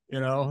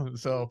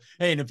 So,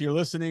 hey, and if you're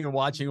listening or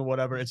watching or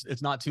whatever,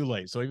 it's not too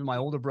late. So even my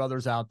older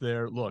brothers out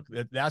there, look,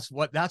 that's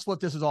what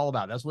this is all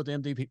about. That's what the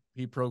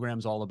MDP program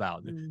is all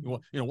about.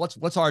 Mm-hmm.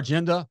 What's our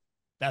agenda?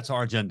 That's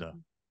our agenda.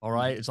 All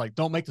right. It's like,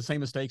 don't make the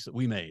same mistakes that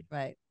we made.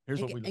 Right.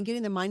 Here's what we do. And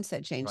getting the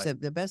mindset change. Right. So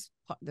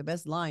the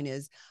best line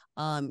is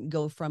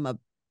go from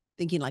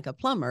thinking like a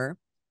plumber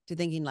to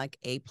thinking like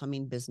a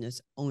plumbing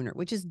business owner,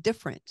 which is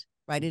different,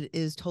 right? It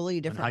is totally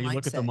different. And how you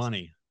look at the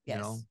money.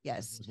 Yes.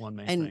 Yes. Is one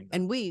main thing.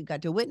 And we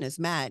got to witness,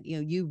 Matt,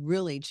 you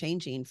really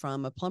changing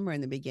from a plumber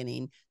in the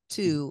beginning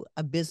to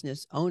a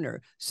business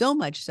owner, so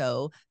much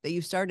so that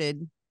you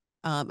started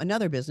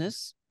another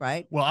business,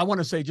 right? Well, I want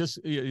to say, just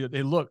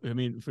look. I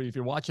mean, if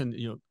you're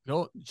watching,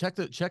 go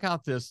check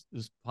out this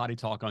Potty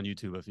Talk on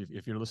YouTube.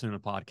 If you're listening to a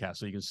podcast,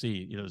 so you can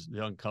see, this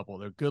young couple.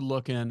 They're good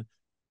looking.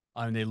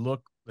 I mean, they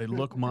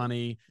look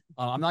money.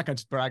 I'm not going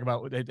to brag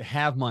about they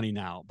have money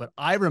now, but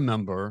I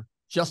remember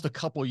just a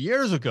couple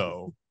years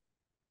ago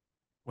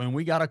when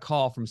we got a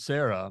call from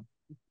Sarah,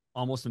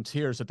 almost in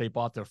tears, that they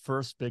bought their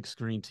first big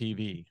screen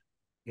TV.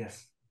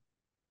 Yes.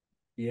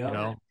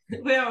 Yeah.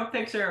 We have a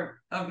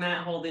picture of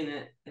Matt holding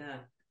it. Yeah.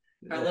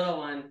 Our little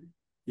one.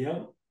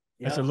 Yep.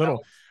 That's a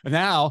little.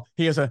 Now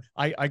he has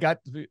I got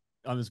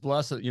on this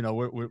blessed,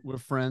 we're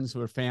friends,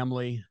 we're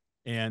family.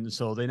 And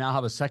so they now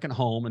have a second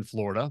home in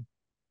Florida,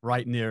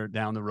 right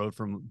down the road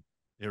from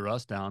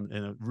us, down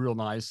in a real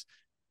nice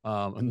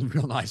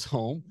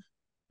home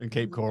in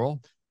Cape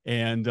Coral.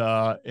 And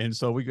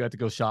so we got to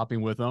go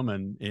shopping with them,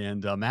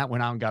 and Matt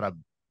went out and got a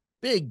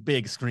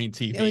big screen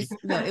TV.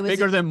 It was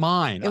bigger than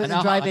mine. It was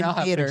a drive-in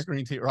theater.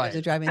 Screen TV, right? It was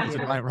a drive-in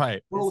theater.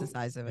 Right. That's the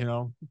size of it.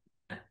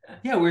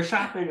 Yeah, we were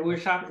shopping. It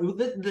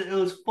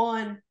was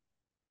fun.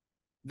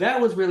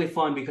 That was really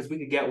fun because we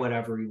could get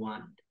whatever we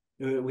wanted.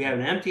 We had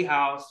an empty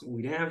house.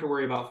 We didn't have to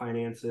worry about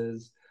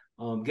finances.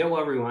 Get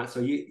whatever we want.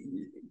 So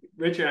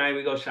Richard and I,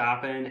 we go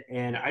shopping,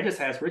 and I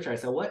just asked Richard, I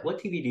said, what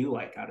TV do you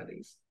like out of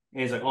these?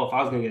 And he's like, oh, if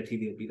I was going to get a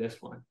TV, it'd be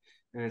this one.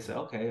 And I said,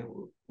 okay,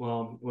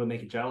 well, it would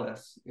make you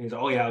jealous. And he's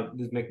like, oh yeah,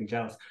 this make me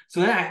jealous. So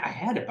then I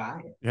had to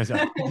buy it. Yes,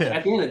 yeah.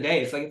 At the end of the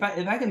day, it's like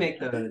if I can make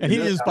the and he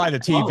didn't just buy the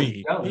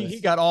TV.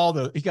 He got all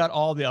the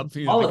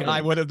the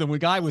guy would have the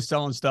guy was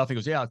selling stuff. He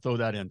goes, yeah, I'll throw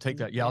that in. Take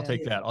that. Yeah, I'll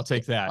take that. I'll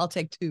take that. I'll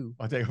take two.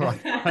 I'll take right.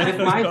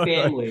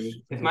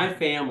 If my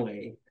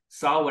family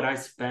saw what I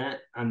spent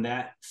on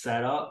that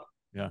setup,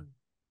 they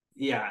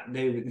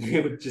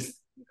would just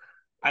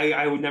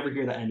I would never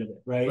hear the end of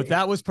it, right? But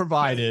that was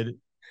provided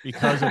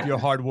because of your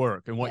hard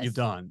work and what you've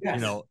done.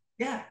 Yes.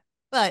 Yeah.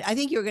 But I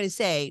think you were going to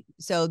say,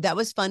 so that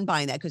was fun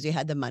buying that because you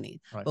had the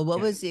money. Right. But what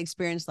was the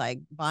experience like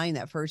buying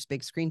that first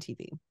big screen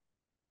TV?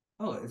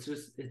 Oh, it's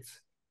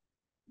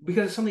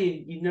because it's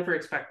something you never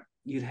expect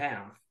you'd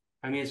have.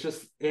 I mean, it's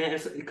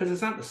because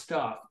it's not the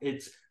stuff.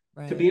 It's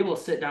to be able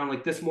to sit down.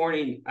 Like this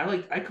morning,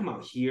 I come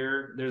out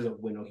here. There's a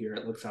window here.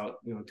 It looks out,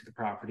 to the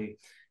property,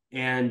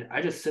 and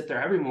I just sit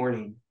there every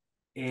morning,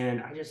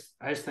 and I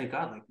just think,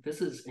 God, like this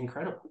is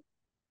incredible.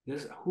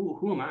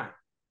 Who am I?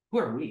 Who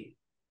are we?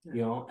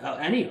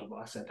 Any of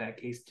us at that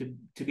case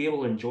to be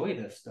able to enjoy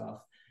this stuff,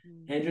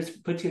 and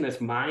just puts you in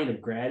this mind of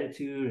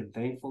gratitude and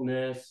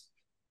thankfulness.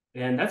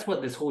 And that's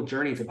what this whole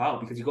journey is about,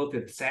 because you go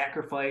through the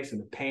sacrifice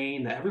and the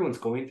pain that everyone's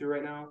going through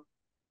right now,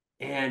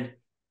 and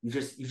you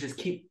just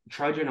keep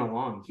trudging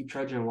along,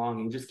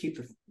 and you just keep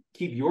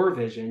your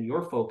vision,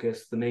 your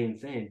focus, the main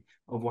thing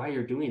of why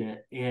you're doing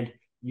it, and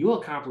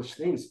you'll accomplish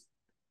things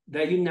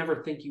that you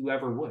never think you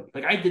ever would.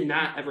 Like I did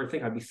not ever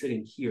think I'd be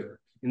sitting here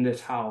in this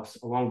house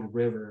along the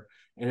river,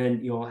 and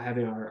then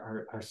having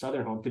our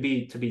southern home to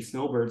be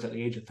snowbirds at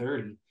the age of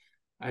 30.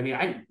 I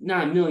mean,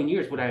 not a million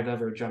years would I have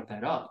ever jumped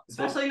that up.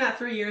 Especially not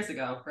 3 years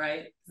ago,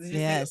 right?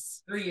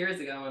 Yes. 3 years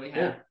ago when we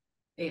had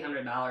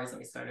 $800 and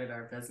we started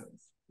our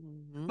business.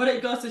 Mm-hmm. But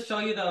it goes to show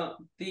you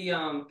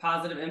the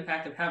positive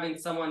impact of having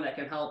someone that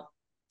can help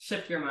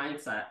shift your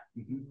mindset.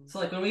 Mm-hmm. So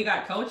like when we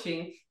got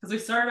coaching, because we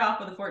started off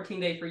with a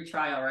 14-day free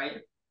trial, right?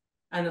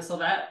 And so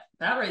that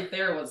right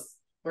there was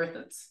worth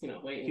its,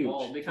 weight in Huge.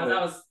 gold,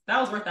 because that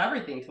was worth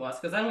everything to us.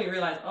 Because then we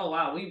realized, oh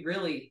wow, we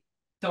really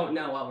don't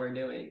know what we're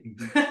doing.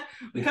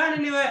 We kind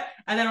of knew it,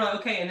 and then we're like,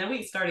 okay, and then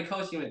we started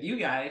coaching with you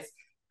guys,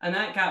 and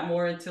that got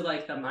more into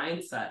like the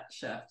mindset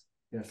shift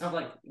of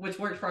like, which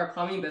worked for our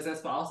plumbing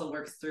business, but also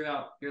works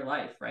throughout your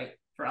life, right?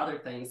 For other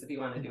things, if you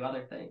want to do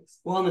other things.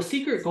 Well, and the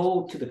secret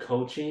goal to the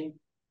coaching,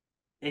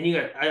 and you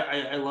guys,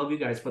 I love you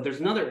guys, but there's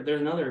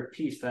another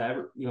piece that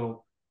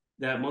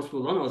that most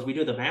people don't know is we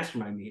do the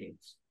mastermind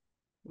meetings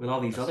with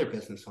all these other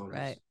business owners,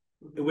 right?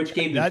 Which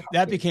gave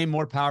that became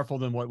more powerful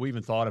than what we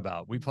even thought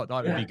about. We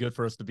thought it'd be good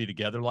for us to be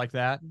together like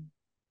that,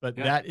 but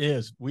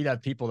we'd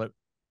have people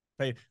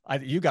that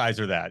you guys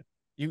are that.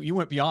 You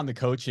went beyond the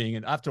coaching,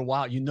 and after a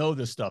while,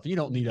 this stuff. You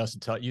don't need us to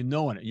tell you,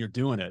 it, you're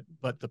doing it.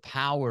 But the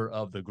power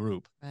of the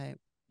group, right?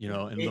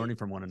 And learning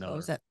from one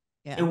another.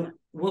 Yeah. And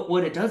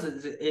what it does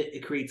is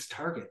it creates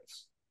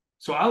targets.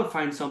 So I would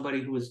find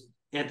somebody who was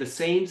at the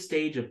same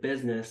stage of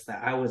business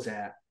that I was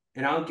at,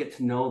 and I would get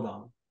to know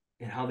them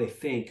and how they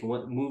think and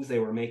what moves they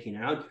were making.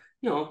 And I would,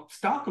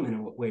 stalk them in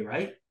a way,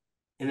 right?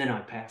 And then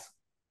I'd pass them.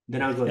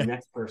 Then I would go to the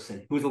next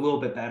person who's a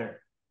little bit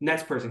better.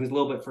 Next person who's a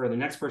little bit further.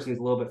 Next person who's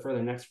a little bit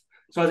further.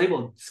 So I was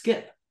able to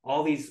skip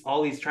all these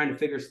trying to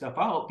figure stuff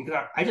out because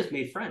I just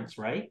made friends,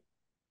 right?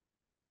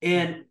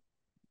 And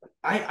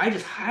I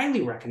just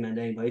highly recommend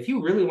anybody, if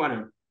you really want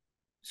to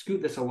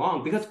scoot this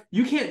along, because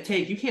you can't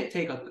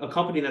take a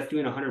company that's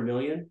doing 100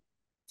 million,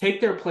 take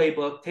their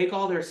playbook, take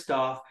all their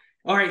stuff.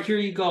 All right, here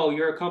you go.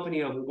 You're a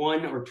company of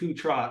 1 or 2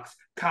 trucks.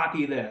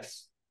 Copy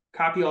this.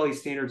 Copy all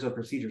these standards of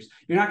procedures.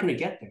 You're not going to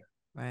get there.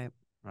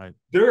 Right.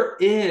 There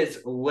is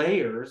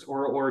layers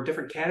or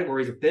different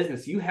categories of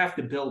business you have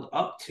to build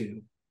up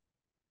to,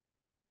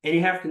 and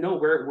you have to know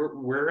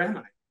where am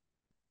I.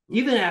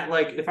 Even at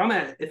if I'm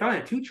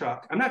at 2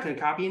 truck, I'm not going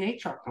to copy an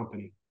 8 truck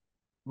company.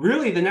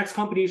 Really, the next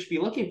company you should be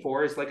looking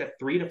for is like a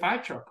 3 to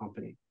 5 truck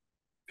company.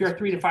 If you're at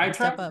 3 to 5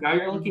 trucks, now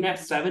you're looking at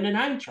 7 to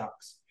 9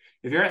 trucks.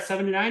 If you're at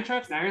 7 to 9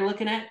 trucks, now you're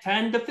looking at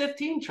 10 to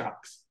 15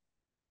 trucks.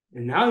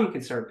 And now you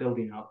can start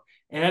building up.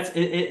 And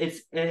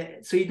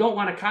so you don't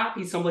want to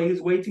copy somebody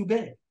who's way too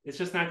big. It's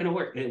just not going to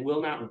work. It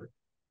will not work.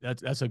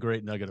 That's a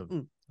great nugget of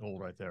gold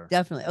right there.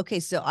 Definitely. Okay,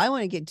 so I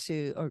want to get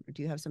to, or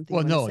do you have something?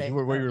 Well, no, you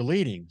were where you're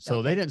leading. So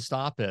Okay. they didn't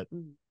stop it,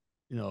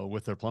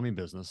 with their plumbing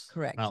business.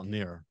 Correct.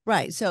 Mountaineer.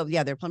 Right. So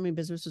yeah, their plumbing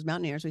business was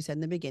Mountaineer. As we said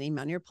in the beginning,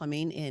 Mountaineer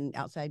Plumbing in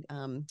outside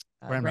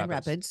Grand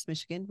Rapids,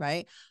 Michigan.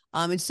 Right.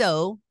 And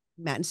so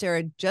Matt and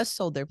Sarah just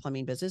sold their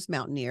plumbing business,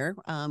 Mountaineer.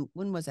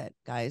 When was that,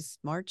 guys?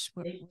 March?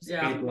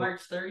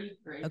 March 30.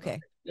 Right? Okay.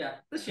 Yeah,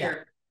 this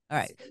year. All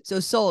right. So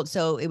sold.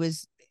 So it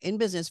was in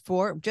business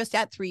for just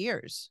at 3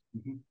 years.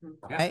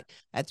 Right.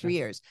 At 3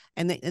 years.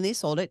 And they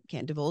sold it.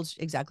 Can't divulge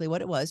exactly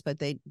what it was, but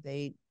they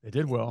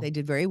did well. They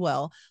did very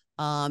well.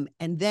 And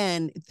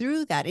then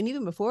through that, and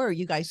even before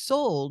you guys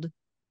sold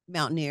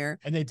Mountaineer.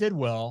 And they did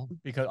well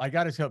because I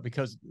got to tell,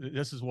 because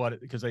this is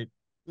because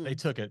they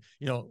took it.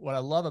 What I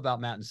love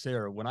about Matt and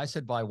Sarah, when I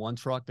said buy 1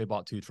 truck, they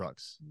bought 2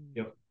 trucks.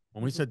 Yep.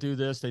 When we said do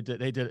this, they did.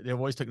 They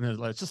always took it.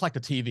 It's just like the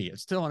TV.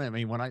 It's still on it. I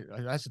mean, when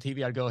that's the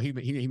TV, I'd go, he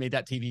made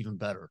that TV even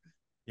better.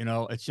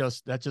 That's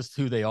just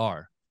who they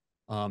are,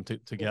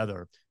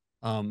 together.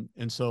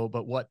 And so,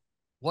 but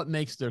what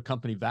makes their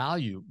company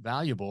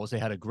valuable is they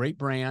had a great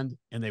brand,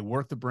 and they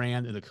worked the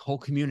brand, and the whole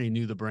community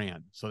knew the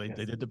brand. So they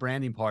did the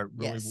branding part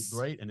really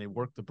great, and they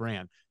worked the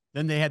brand.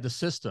 Then they had the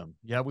system.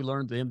 Yeah, we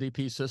learned the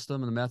MDP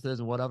system and the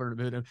methods and whatever,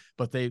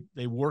 but they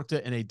worked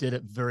it and they did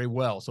it very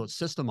well. So it's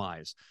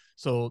systemized.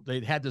 So they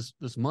had this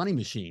money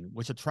machine,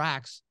 which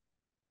attracts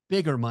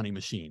bigger money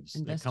machines.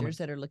 Investors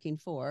that are looking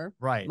for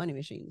money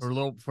machines.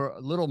 For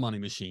little money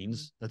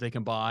machines that they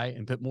can buy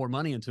and put more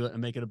money into it and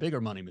make it a bigger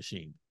money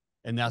machine.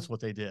 And that's what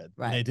they did.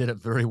 Right. And they did it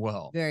very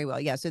well. Very well.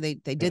 Yeah. So they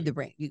did the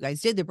brand. You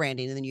guys did the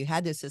branding, and then you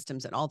had the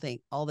systems and all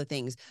the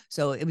things.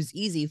 So it was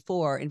easy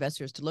for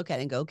investors to look at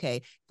and go, okay,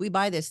 if we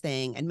buy this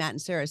thing and Matt and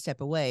Sarah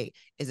step away,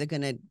 is it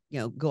going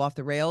to go off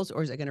the rails,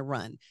 or is it going to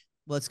run?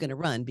 Well, it's going to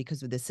run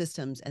because of the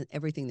systems and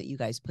everything that you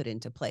guys put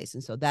into place.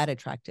 And so that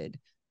attracted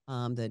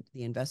the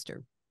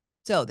investor.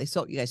 So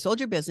you guys sold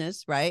your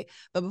business, right?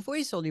 But before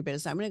you sold your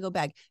business, I'm going to go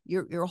back.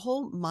 Your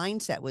whole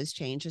mindset was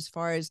changed as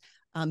far as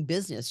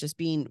business, just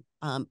being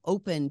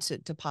open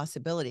to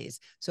possibilities.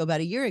 So about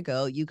a year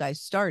ago, you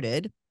guys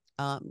started.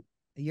 A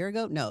year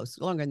ago? No, it's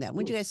longer than that.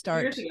 When did you guys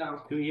start?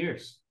 2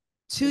 years.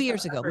 2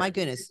 years ago. My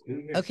goodness. 2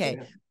 years, okay.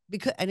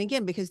 Yeah.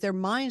 Because their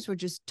minds were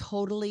just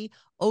totally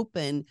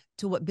open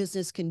to what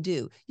business can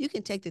do. You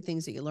can take the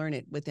things that you learn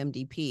with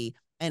MDP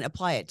and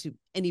apply it to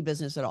any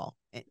business at all.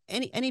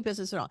 Any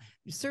business at all,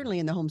 certainly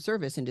in the home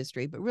service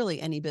industry, but really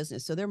any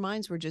business. So their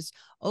minds were just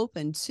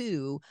open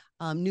to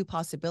new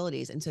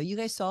possibilities. And so you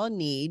guys saw a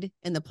need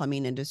in the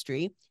plumbing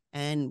industry,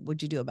 and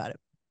what'd you do about it?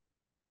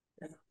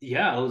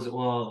 Yeah,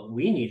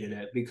 we needed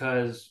it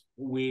because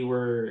we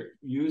were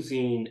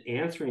using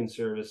answering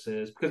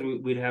services, because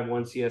we'd have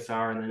one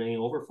CSR and then any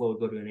overflow would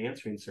go to an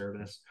answering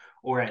service.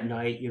 Or at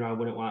night, I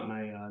wouldn't want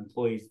my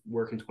employees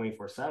working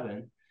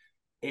 24/7.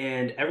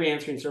 And every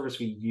answering service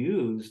we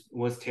used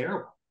was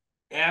terrible.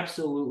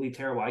 absolutely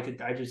terrible.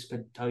 I just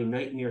could tell you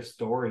nightmare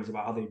stories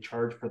about how they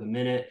charge for the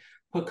minute,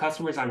 put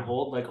customers on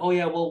hold, like, oh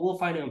yeah, well, we'll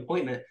find an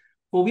appointment.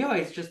 Well, we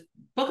always just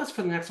book us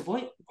for the next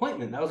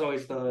appointment. That was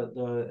always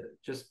the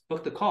just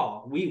book the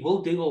call. We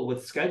will deal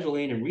with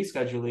scheduling and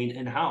rescheduling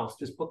in house.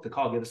 Just book the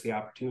call, give us the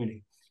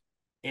opportunity.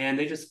 And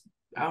they just,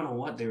 I don't know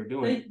what they were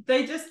doing.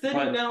 They just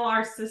didn't know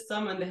our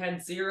system, and they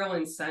had zero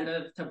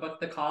incentive to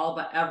book the call,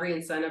 but every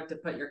incentive to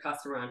put your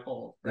customer on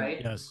hold, right?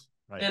 Yes.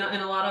 Right.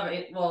 And a lot of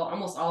it, well,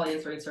 almost all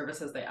answering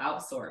services they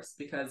outsource,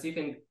 because you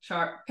can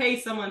pay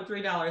someone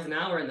 $3 an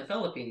hour in the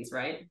Philippines,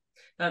 right?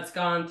 That's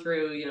gone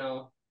through,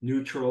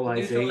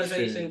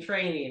 neutralization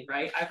training,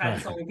 right? I've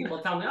had so many people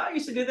tell me, oh, you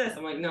should do this.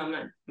 I'm like, no,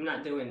 I'm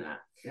not doing that.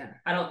 Yeah.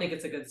 I don't think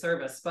it's a good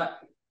service. But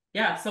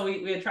yeah, so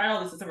we had tried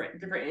all these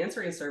different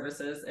answering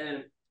services,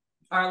 and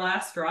our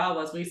last straw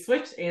was we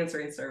switched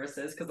answering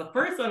services because the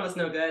first one was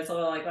no good. So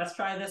we're like, let's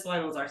try this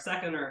one. It was our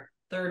second or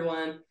third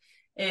one.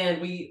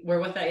 And we were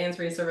with that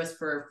answering service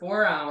for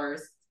 4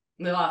 hours.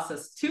 And they lost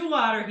us 2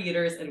 water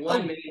heaters and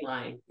 1 main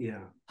line. Yeah.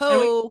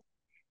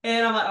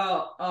 And I'm like,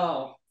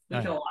 oh. We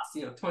could have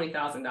lost,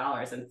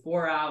 $20,000 in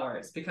 4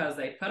 hours because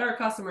they put our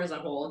customers on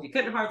hold. You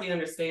couldn't hardly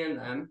understand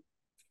them,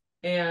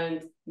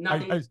 and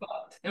nothing was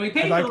booked. And we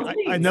paid for the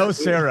leads. I know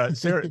Sarah.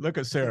 Look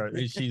at Sarah.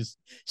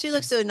 She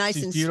looks so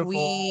nice and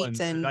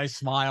sweet and nice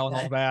smile and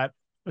all that.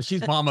 But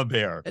she's Mama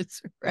Bear.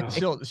 That's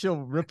right.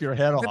 She'll rip your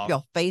head off. Rip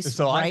your face.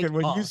 So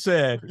when you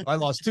said I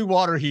lost 2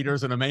 water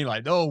heaters and a main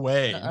line, no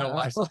way.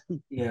 No,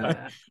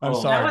 yeah. I'm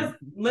sorry. That was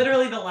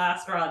literally the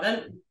last straw.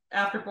 Then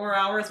after 4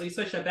 hours, we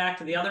switched it back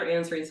to the other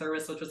answering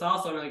service, which was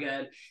also no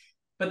good,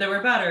 but they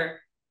were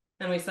better.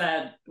 And we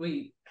said,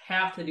 we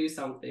have to do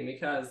something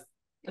because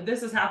if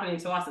this is happening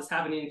to us, it's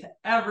happening to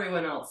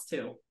everyone else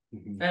too.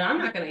 Mm-hmm. And I'm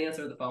not going to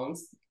answer the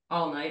phones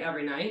all night,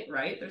 every night,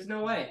 right? There's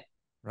no way.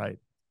 Right.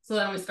 So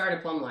then we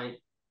started Plumline.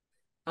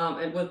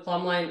 And with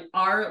Plumline,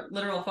 our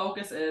literal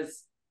focus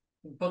is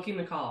booking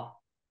the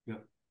call.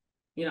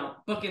 Yeah.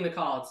 Booking the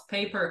call. It's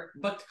pay per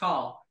booked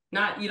call.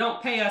 You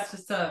don't pay us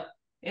just to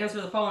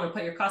answer the phone and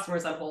put your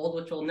customers on hold,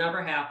 which will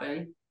never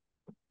happen.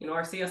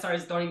 Our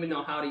CSRs don't even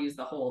know how to use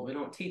the hold. We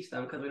don't teach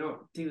them because we don't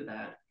do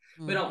that.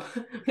 We don't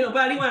put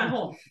anyone on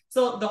hold.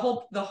 So the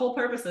whole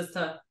purpose is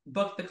to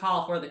book the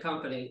call for the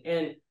company.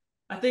 And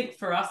I think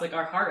for us, like,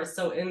 our heart is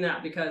so in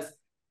that because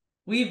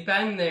we've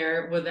been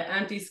there with an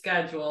empty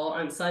schedule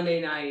on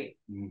Sunday night,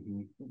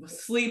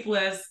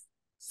 sleepless,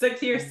 sick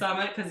to your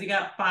stomach because you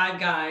got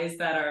 5 guys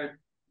that are,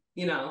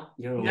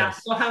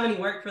 don't have any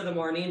work for the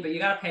morning, but you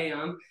got to pay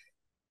them.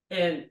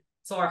 And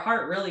so our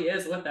heart really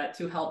is with that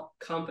to help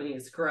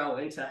companies grow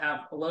and to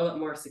have a little bit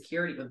more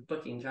security with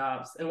booking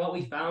jobs. And what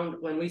we found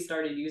when we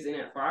started using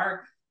it for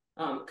our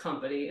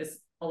company is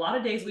a lot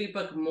of days we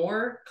book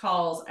more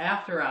calls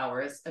after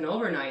hours and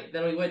overnight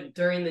than we would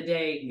during the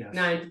day,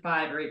 9 to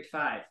 5 or 8 to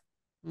 5.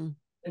 Mm.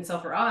 And so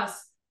for us,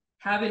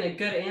 having a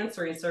good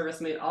answering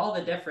service made all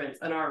the difference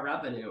in our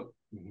revenue.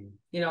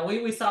 Mm-hmm.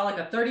 We saw like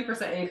a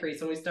 30%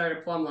 increase when we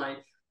started Plumline,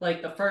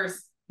 like the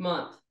first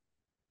month.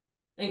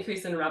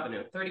 Increase in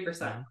revenue,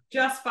 30%,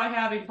 just by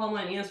having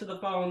Plumline answer the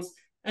phones.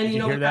 And we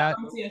got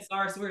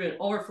CSR, so we're doing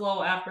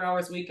overflow after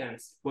hours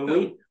weekends.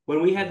 When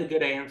we had the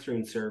good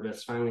answering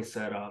service finally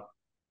set up,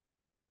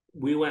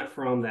 we went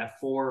from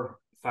that 4-5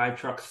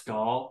 truck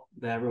stall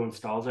that everyone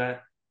stalls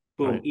at,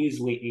 boom,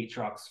 easily 8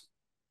 trucks,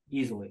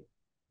 easily.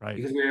 Right.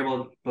 Because we were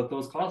able to book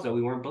those calls that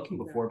we weren't booking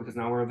before because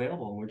now we're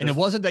available. And it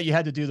wasn't that you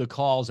had to do the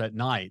calls at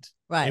night.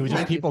 Right. It was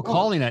just people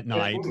calling at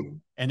night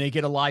and they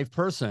get a live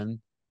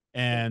person.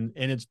 And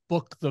it's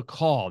book the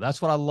call.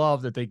 That's what I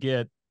love that they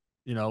get,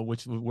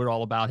 which we're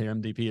all about here.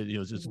 MDP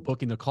is just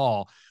booking the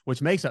call,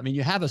 which makes it.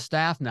 You have a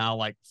staff now,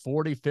 like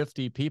 40,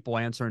 50 people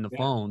answering the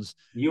phones.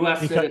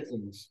 U.S.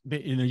 citizens.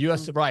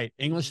 U.S. Right.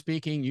 English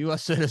speaking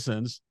U.S.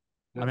 citizens.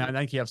 I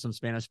think you have some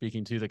Spanish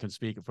speaking too that can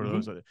speak for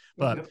those.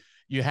 But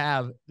you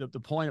have the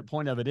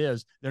point of it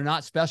is they're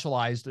not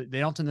specialized. They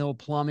don't have to know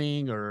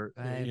plumbing or,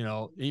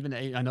 even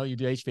I know you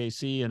do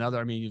HVAC and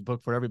other. You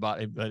book for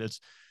everybody, but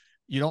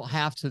you don't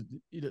have to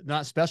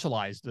not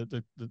specialize.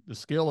 The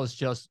skill is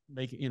just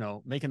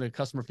making the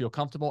customer feel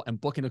comfortable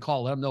and booking a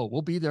call. Let them know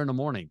we'll be there in the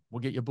morning.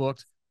 We'll get you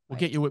booked. We'll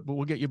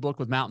get you booked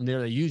with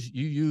Mountaineer. You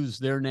use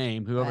their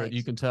name, whoever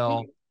you can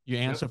tell you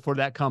answer for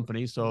that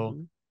company.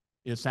 So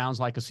it sounds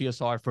like a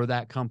CSR for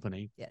that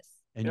company. Yes.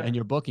 And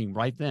you're booking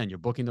right then. You're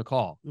booking the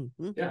call.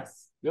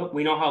 Yes. Yep.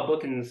 We know how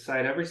booking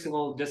inside every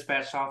single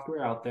dispatch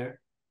software out there.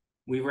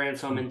 We ran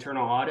some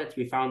internal audits.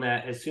 We found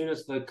that as soon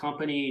as the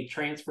company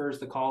transfers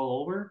the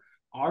call over,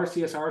 our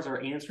CSRs are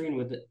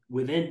answering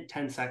within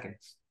 10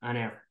 seconds on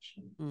average.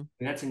 And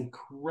that's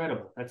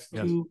incredible. That's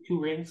two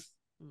rings.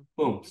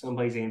 Boom,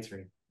 somebody's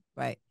answering.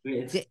 Right.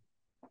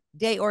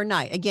 Day or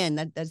night.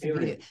 Again, that's the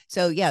beauty.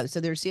 So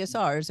their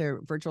CSRs,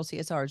 their virtual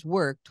CSRs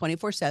work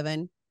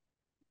 24/7,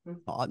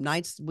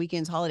 nights,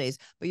 weekends, holidays,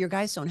 but your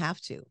guys don't have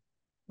to.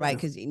 right?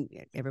 Because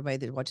everybody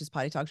that watches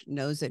Potty Talk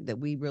knows that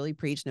we really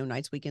preach no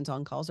nights, weekends,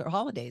 on calls, or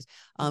holidays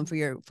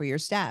for your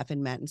staff.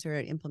 And Matt and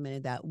Sarah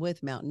implemented that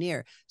with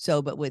Mountaineer.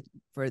 So, but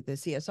for the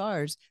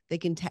CSRs, they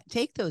can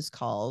take those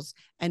calls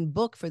and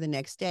book for the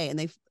next day.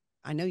 And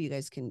I know you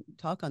guys can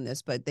talk on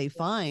this, but they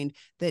find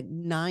that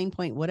 9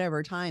 point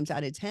whatever times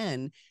out of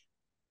 10,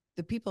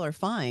 the people are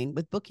fine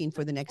with booking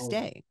for the next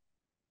day.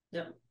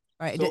 Yeah.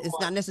 Right. So it's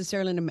not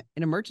necessarily an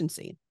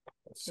emergency.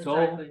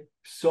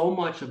 So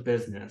much of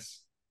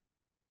business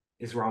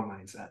is wrong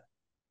mindset.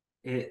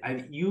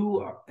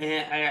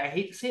 I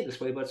hate to say it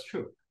this way, but it's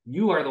true.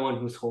 You are the one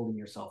who's holding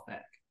yourself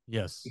back.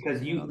 Yes.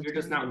 Because you're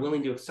just not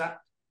willing to accept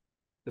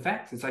the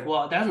facts. It's like,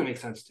 well, it doesn't make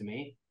sense to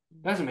me.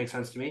 It doesn't make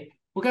sense to me.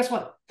 Well, guess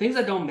what? Things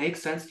that don't make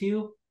sense to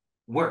you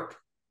work.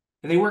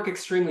 And they work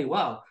extremely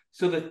well.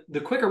 So the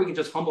quicker we can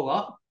just humble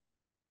up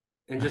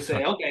and just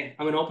say, okay,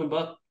 I'm an open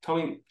book. Tell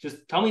me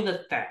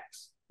the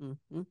facts.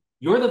 Mm-hmm.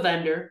 You're the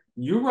vendor.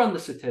 You run the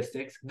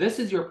statistics. This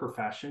is your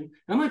profession.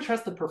 I'm going to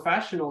trust the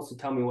professionals to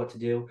tell me what to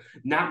do,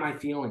 not my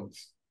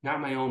feelings,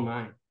 not my own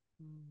mind.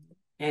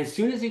 And as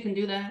soon as you can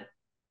do that,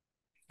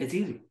 it's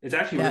easy. It's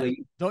actually really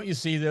easy. Don't you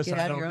see this?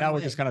 Now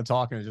we're just kind of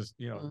talking. It's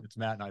it's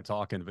Matt and I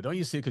talking, but don't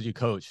you see, because you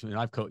coach, and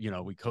I've coached,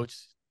 we coach,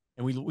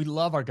 and we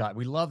love our guys.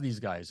 We love these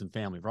guys and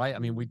family, right? I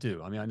mean, we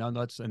do. I mean, I know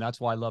that's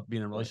why I love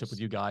being in a relationship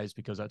with you guys,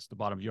 because that's the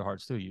bottom of your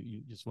hearts too.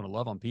 You just want to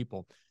love on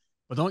people.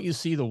 But don't you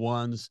see the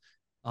ones,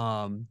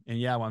 and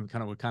yeah, we're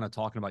kind of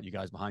talking about you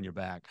guys behind your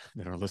back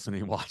that are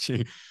listening and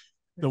watching,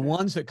 the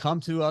ones that come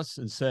to us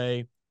and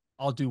say,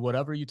 I'll do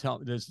whatever you tell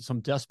me. There's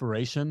some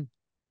desperation.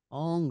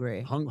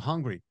 Hungry.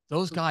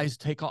 Those guys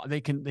take off. They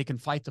can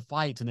fight the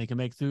fights, and they can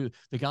make through.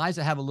 The guys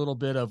that have a little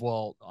bit of,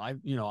 well,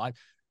 I've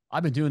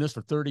been doing this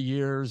for 30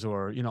 years,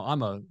 or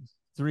I'm a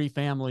third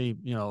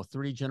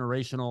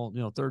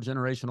generational, third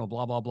generational,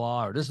 blah blah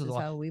blah, or this is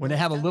when they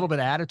have a little bit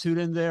of attitude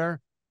in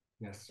there.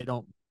 Yes, it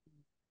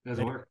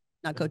doesn't work.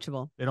 Not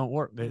coachable. They don't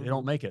work. They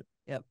don't make it.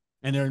 Yep.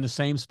 And they're in the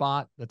same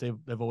spot that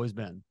they've always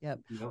been. Yep.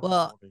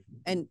 Well,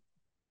 and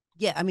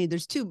yeah, I mean,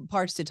 there's two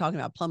parts to talking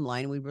about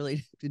Plumline. We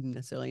really didn't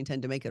necessarily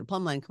intend to make it a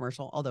Plumline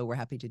commercial, although we're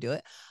happy to do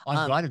it.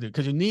 I'm glad to do it,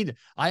 because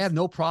I have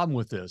no problem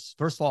with this.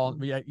 First of all,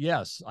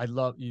 yes, I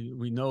love you.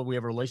 We know we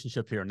have a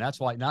relationship here, and that's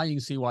why now you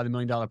can see why the $1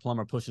 Million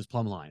Plumber pushes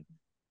Plumline.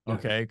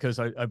 Okay, because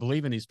I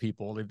believe in these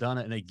people. They've done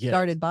it, and they get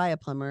started by a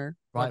plumber,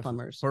 right?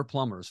 For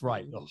plumbers,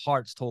 right? The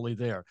heart's totally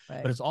there,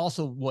 right. But it's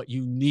also what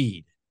you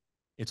need.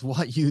 It's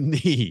what you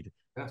need.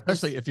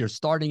 Especially if you're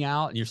starting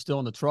out and you're still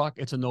in the truck,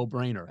 it's a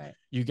no-brainer. Right.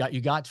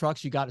 You got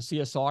trucks, you got a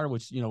CSR,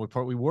 which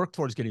we work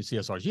towards getting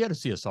CSRs. You had a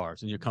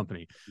CSRs in your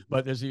company,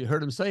 but as you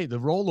heard him say, the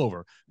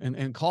rollover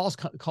and calls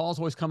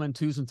always come in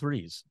 2s and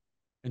 3s,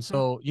 and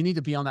so you need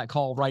to be on that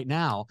call right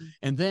now.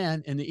 And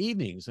then in the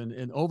evenings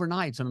and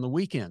overnights and on the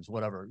weekends,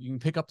 whatever, you can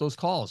pick up those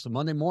calls. So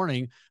Monday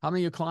morning, how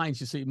many of your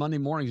clients you see Monday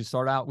mornings? You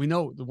start out. We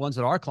know the ones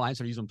that our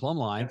clients are using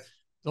Plumline.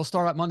 They'll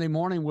start out Monday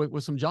morning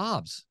with some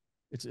jobs.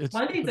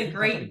 Monday's a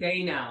great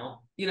day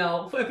now.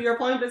 If you're a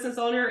plumbing business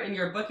owner and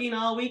you're booking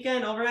all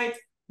weekend, overnight,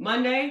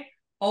 Monday,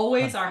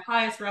 always our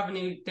highest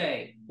revenue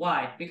day.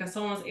 Why? Because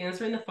someone's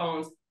answering the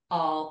phones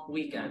all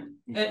weekend.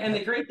 And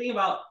the great thing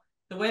about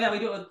the way that we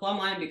do it with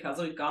Plumline, because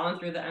we've gone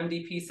through the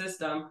MDP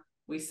system,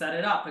 we set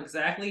it up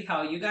exactly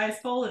how you guys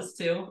told us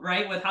to,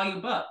 right? With how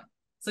you book.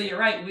 So you're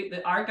right.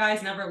 Our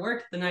guys never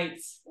worked the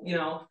nights,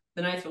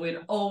 but we'd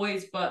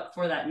always book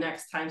for that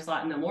next time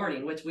slot in the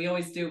morning, which we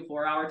always do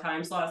 4-hour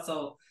time slot.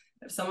 So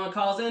if someone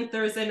calls in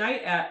Thursday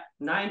night at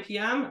 9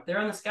 p.m., they're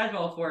on the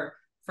schedule for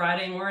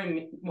Friday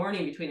morning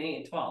between 8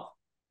 and 12.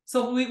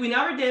 So we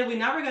never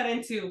got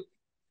into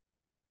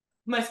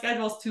my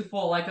schedule's too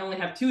full. I can only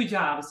have 2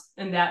 jobs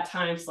in that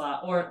time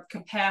slot, or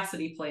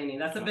capacity planning.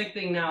 That's a big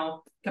thing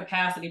now.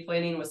 Capacity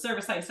planning with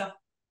service site stuff.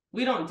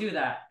 We don't do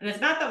that. And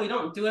it's not that we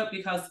don't do it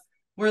because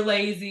we're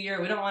lazy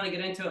or we don't want to get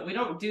into it. We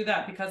don't do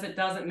that because it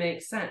doesn't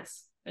make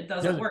sense. It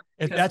doesn't work.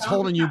 That's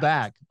holding you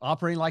back.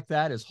 Operating like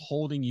that is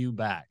holding you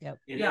back. Yep.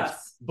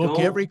 Yes. Book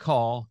every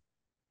call.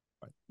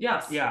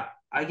 Yes. Yeah,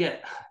 I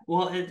get.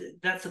 Well,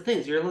 that's the thing.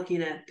 Is you're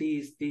looking at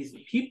these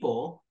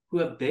people who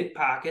have big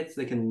pockets.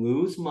 They can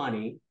lose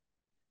money,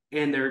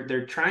 and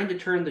they're trying to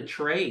turn the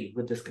trade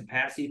with this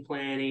capacity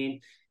planning.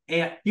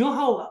 And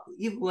how,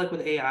 like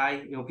with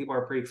AI, people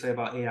are pretty excited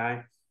about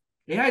AI.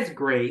 AI is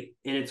great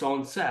in its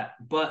own set,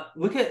 but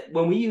look at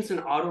when we use an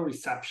auto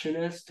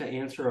receptionist to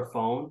answer a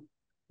phone.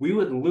 We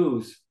would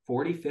lose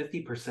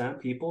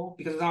 40-50% people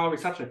because it's not a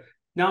reception.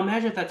 Now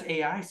imagine if that's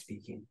AI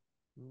speaking.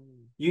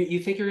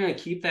 You think you're going to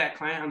keep that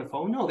client on the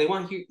phone? No, they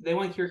want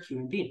to hear a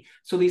human being.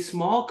 So these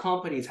small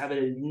companies have an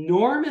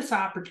enormous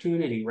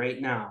opportunity right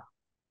now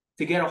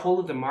to get a hold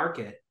of the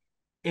market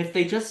if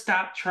they just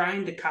stop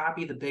trying to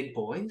copy the big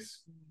boys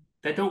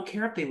that don't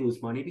care if they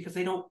lose money, because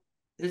they don't.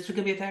 It's going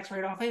to be a tax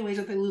write-off anyways.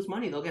 If they lose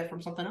money, they'll get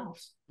from something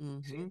else.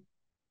 Mm-hmm.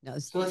 No,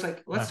 so it's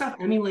like, let's stop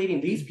emulating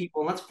these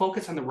people and let's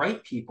focus on the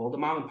right people, the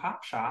mom and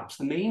pop shops,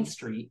 the main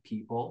street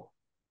people.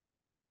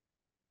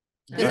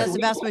 That's the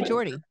vast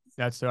majority.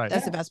 That's right.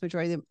 That's the vast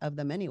majority of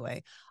them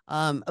anyway.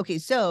 Okay,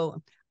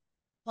 so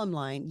plumb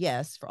line,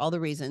 yes, for all the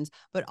reasons,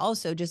 but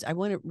also just I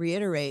want to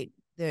reiterate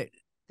that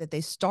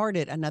they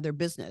started another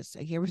business.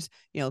 Like here was,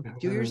 a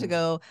few years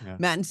ago, Yeah.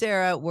 Matt and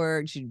Sarah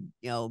were,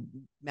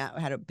 Matt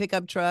had a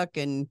pickup truck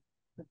and,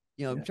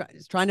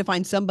 trying to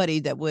find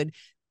somebody that would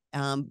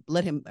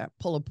let him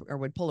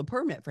would pull a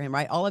permit for him,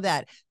 right? All of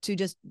that to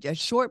just a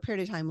short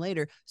period of time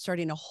later,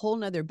 starting a whole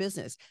nother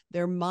business.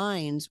 Their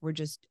minds were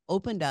just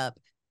opened up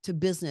to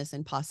business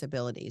and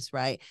possibilities,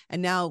 right?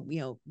 And now,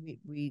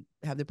 we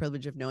have the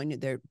privilege of knowing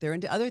that they're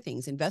into other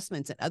things,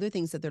 investments and other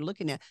things that they're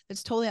looking at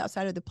that's totally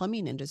outside of the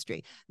plumbing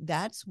industry.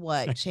 That's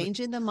what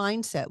changing the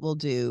mindset will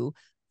do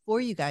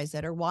for you guys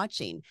that are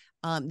watching.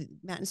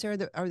 Matt and Sarah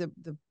are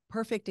the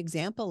perfect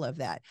example of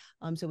that.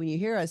 So when you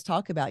hear us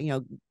talk about,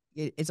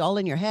 it's all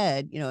in your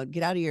head,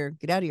 get out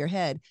of your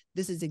head.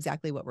 This is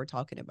exactly what we're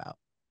talking about.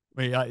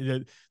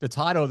 The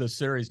title of the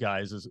series,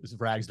 guys, is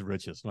Rags to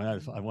Riches.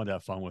 I wanted to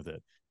have fun with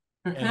it.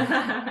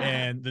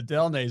 And the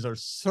Delnays are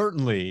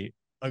certainly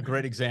a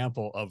great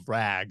example of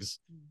rags,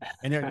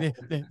 and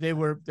they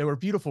were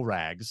beautiful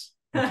rags.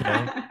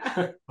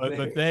 Okay,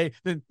 but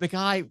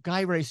the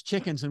guy raised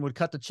chickens and would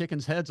cut the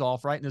chickens' heads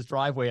off right in his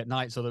driveway at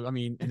night. So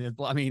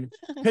that,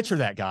 picture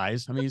that,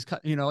 guys.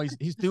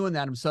 He's doing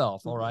that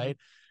himself. All right,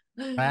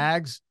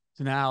 rags.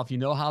 So now, if you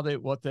know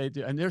what they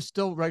do, and they're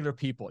still regular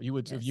people.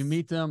 If you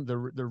meet them, they're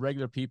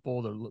regular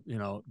people.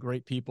 They're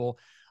great people.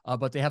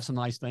 But they have some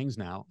nice things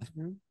now.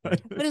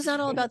 But it's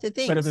not all about the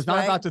things. But if it's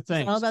not about the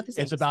things, it's all about the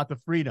things. It's about the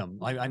freedom.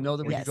 I know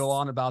that we can go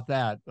on about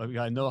that.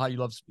 I know how you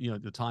love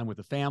the time with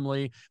the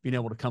family, being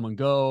able to come and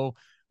go.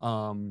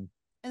 And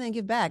then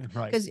give back.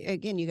 Because right.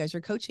 Again, you guys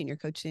are coaching. You're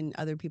coaching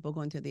other people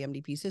going through the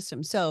MDP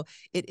system. So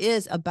it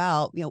is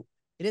about,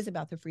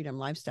 the freedom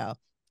lifestyle.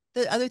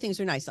 The other things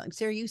are nice. Like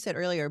Sarah, you said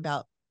earlier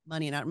about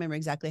money, and I don't remember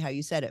exactly how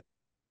you said it,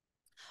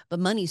 but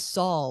money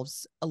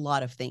solves a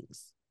lot of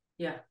things.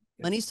 Yeah.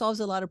 Money solves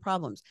a lot of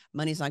problems.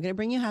 Money's not going to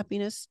bring you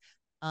happiness.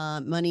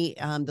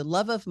 The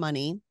love of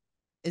money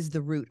is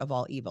the root of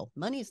all evil.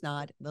 Money is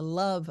not. The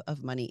love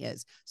of money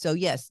is. So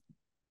yes,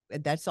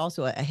 that's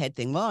also a head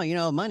thing.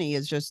 Well, money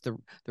is just the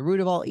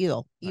root of all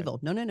evil. Evil.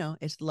 Right. No.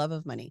 It's the love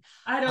of money.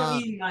 I don't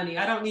need money.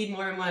 I don't need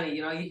more money.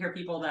 You hear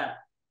people that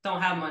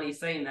don't have money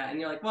saying that, and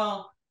you're like,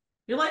 well,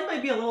 your life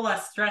might be a little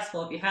less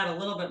stressful if you had a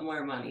little bit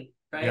more money.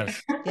 Right.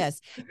 Yes.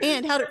 Yes.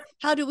 And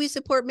how do we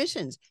support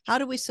missions? How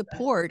do we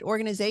support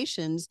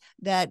organizations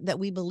that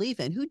we believe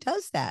in? Who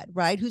does that?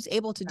 Right. Who's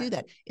able to do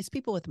that? It's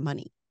people with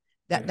money.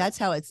 That's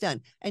how it's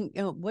done. And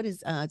what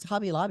is it's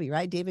Hobby Lobby,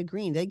 right? David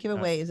Green, they give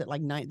away, is it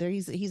like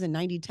he's a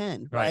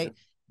 90-10, right?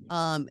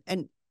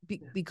 And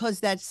because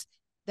that's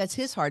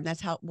his heart, and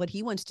that's what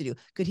he wants to do.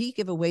 Could he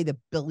give away the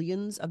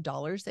billions of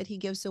dollars that he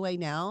gives away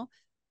now?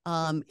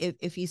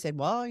 If he said,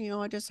 well, I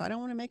don't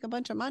want to make a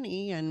bunch of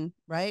money, and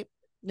right.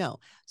 No.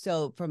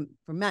 So from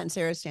Matt and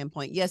Sarah's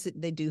standpoint, yes,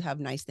 they do have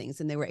nice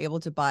things, and they were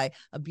able to buy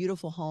a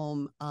beautiful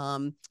home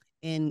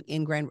in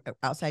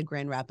outside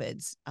Grand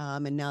Rapids.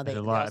 And now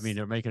they're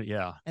making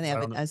and they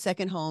have a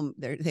second home.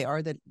 They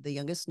are the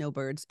youngest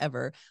snowbirds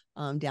ever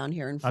down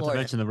here in Florida. Not to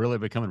mention they're really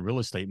becoming real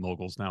estate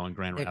moguls now in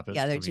Grand Rapids.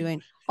 Yeah, they're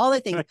doing all the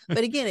things.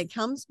 But again, it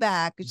comes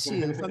back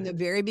to from the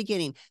very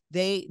beginning.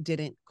 They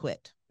didn't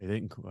quit. They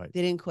didn't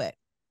quit.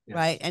 Yes.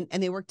 Right.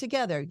 And they worked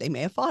together. They may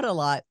have fought a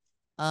lot.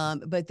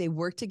 But they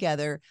worked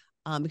together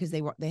because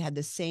they had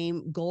the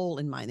same goal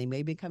in mind. They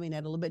may be coming at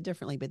it a little bit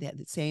differently, but they had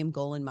the same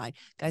goal in mind.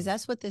 Guys,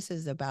 that's what this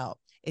is about.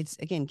 It's,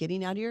 again,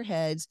 getting out of your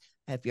heads.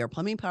 If you're a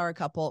plumbing power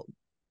couple,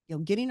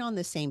 getting on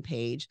the same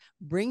page,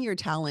 bring your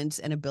talents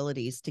and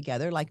abilities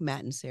together like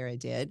Matt and Sarah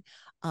did.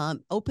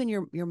 Open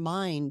your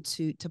mind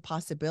to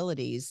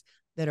possibilities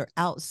that are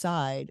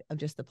outside of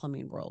just the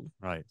plumbing world.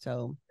 Right.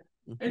 So.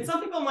 And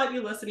some people might be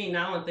listening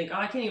now and think, oh,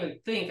 I can't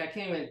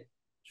even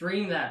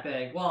dream that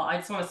big. Well, I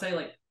just want to say,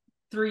 like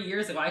 3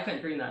 years ago, I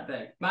couldn't dream that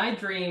big. My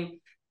dream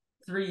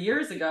 3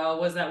 years ago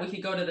was that we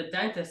could go to the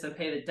dentist and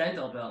pay the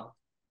dental bill.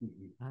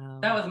 Wow.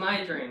 That was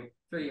my dream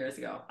 3 years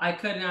ago. I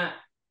could not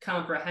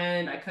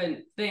comprehend. I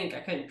couldn't think.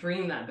 I couldn't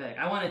dream that big.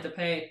 I wanted to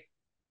pay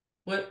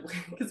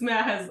because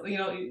Matt has, we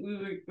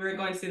were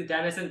going to see the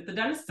dentist, and the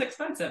dentist is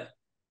expensive,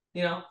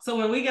 So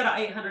when we get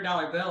an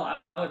 $800 bill,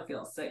 I would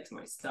feel sick to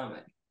my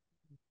stomach,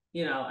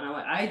 and I'm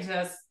like, I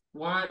just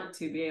want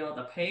to be able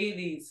to pay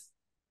these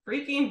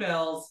freaking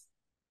bills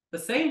the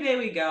same day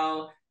we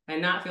go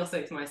and not feel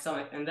sick to my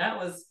stomach. And that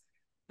was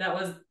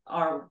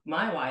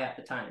my why at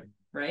the time,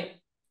 right?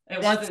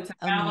 It wasn't to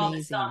have all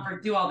this stuff or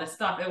do all this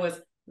stuff. It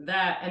was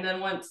that. And then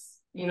once,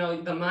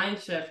 the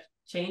mind shift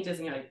changes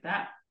and you're like,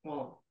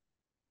 well,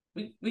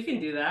 we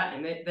can do that.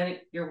 And then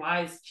your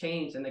whys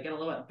change and they get a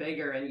little bit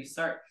bigger, and you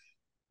start,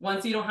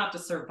 once you don't have to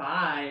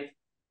survive,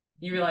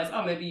 you realize,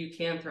 oh, maybe you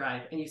can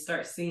thrive, and you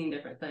start seeing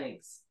different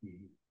things.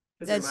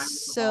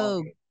 That's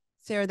so,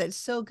 Sarah, that's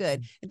so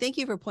good. And thank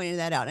you for pointing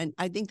that out. And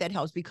I think that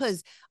helps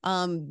because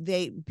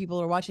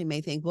people are watching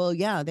may think, well,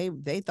 yeah,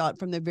 they thought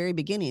from the very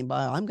beginning,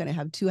 well, I'm going to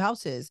have 2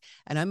 houses,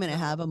 and I'm going to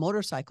have a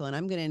motorcycle, and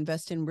I'm going to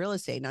invest in real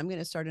estate, and I'm going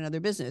to start another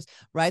business,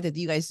 right? That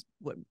you guys,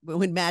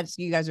 when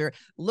you guys are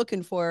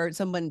looking for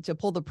someone to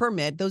pull the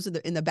permit, those are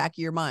in the back of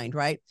your mind,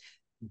 right?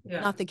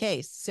 Yeah. Not the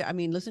case. So, I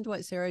mean, listen to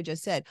what Sarah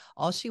just said.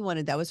 All she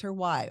wanted, that was her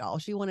why. All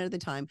she wanted at the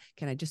time,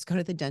 can I just go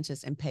to the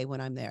dentist and pay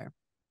when I'm there?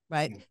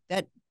 Right.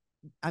 That,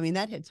 I mean,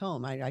 that hits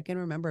home. I can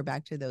remember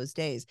back to those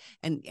days,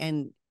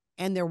 and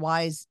their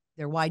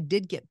why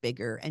did get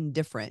bigger and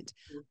different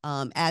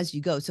as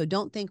you go. So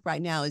don't think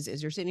right now,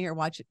 as you're sitting here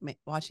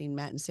watching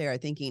Matt and Sarah,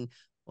 thinking,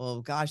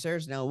 well, gosh,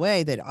 there's no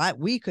way that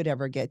we could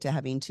ever get to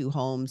having two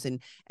homes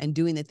and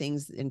doing the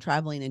things and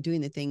traveling and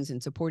doing the things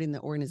and supporting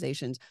the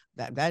organizations.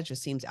 That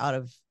just seems out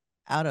of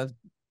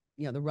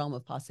the realm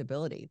of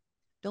possibility.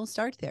 Don't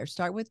start there.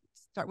 Start with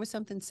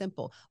something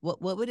simple.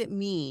 What would it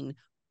mean?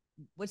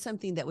 What's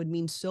something that would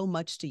mean so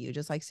much to you?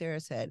 Just like Sarah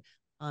said,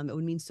 it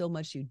would mean so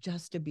much to you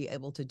just to be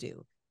able to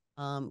do.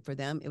 For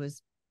them, it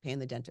was paying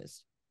the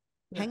dentist.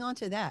 Yeah. Hang on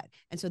to that.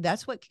 And so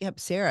that's what kept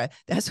Sarah.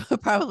 That's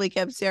what probably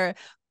kept Sarah.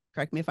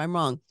 Correct me if I'm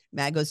wrong.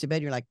 Matt goes to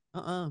bed. You're like,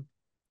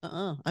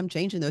 I'm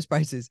changing those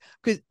prices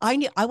because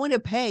I want to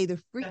pay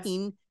the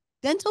freaking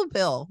dental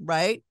bill,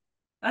 right?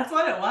 That's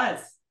what it was,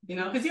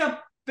 because you have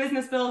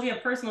business bills, you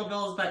have personal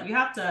bills, but you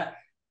have to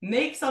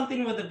make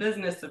something with the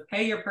business to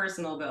pay your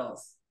personal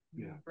bills.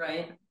 Yeah.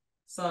 Right.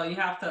 So you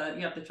have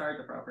to charge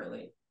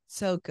appropriately.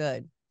 So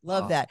good.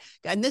 Love that.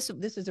 And this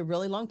is a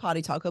really long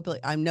potty talk.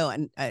 Hopefully, I know,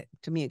 and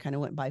to me, it kind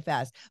of went by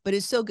fast, but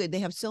it's so good. They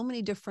have so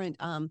many different,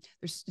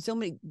 there's so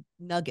many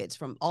nuggets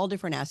from all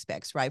different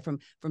aspects, right? From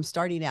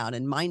starting out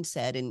and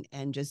mindset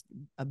and just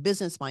a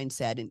business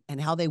mindset and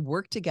how they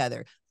work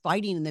together,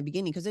 fighting in the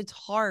beginning, because it's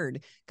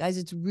hard, guys.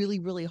 It's really,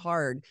 really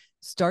hard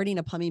starting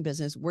a plumbing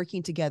business,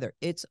 working together.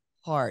 It's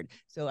hard.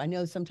 So I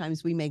know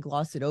sometimes we may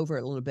gloss it over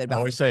a little bit about I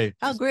always say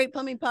how great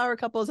plumbing power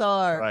couples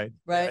are.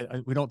 Right.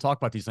 We don't talk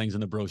about these things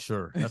in the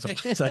brochure. That's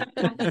what I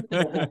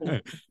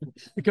say.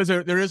 Because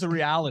there is a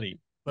reality,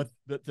 but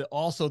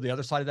also the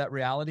other side of that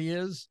reality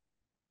is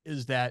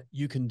that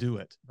you can do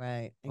it.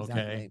 Right.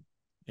 Exactly. Okay.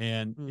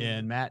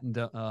 And Matt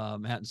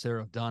and Sarah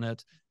have done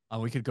it.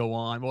 We could go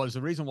on. Well, there's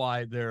a reason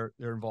why they're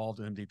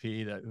involved in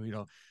MDP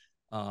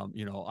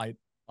that,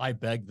 I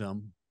beg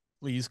them,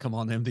 please come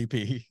on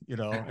MDP,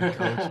 and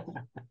coach.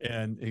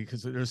 And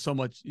because there's so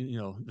much,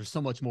 there's so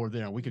much more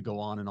there. We could go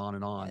on and on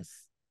and on,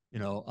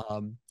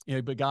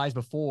 yes. But guys,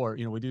 before,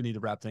 we do need to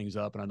wrap things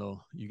up, and I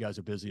know you guys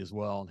are busy as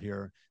well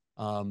here.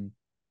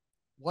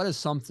 What is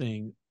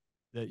something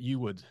that you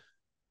would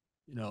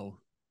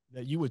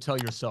tell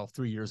yourself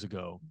 3 years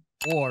ago,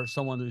 or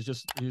someone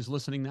who's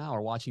listening now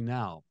or watching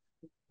now?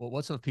 Well,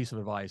 what's a piece of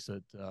advice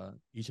that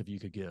each of you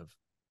could give?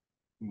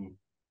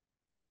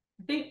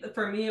 I think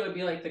for me, it would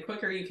be like the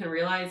quicker you can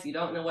realize you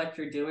don't know what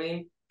you're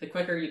doing, the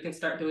quicker you can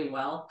start doing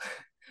well.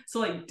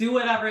 So do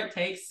whatever it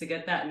takes to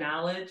get that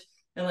knowledge.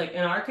 And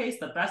in our case,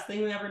 the best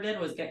thing we ever did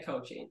was get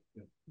coaching.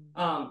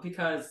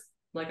 Because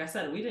like I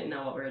said, we didn't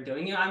know what we were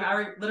doing.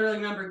 I literally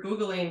remember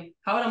Googling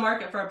how to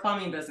market for a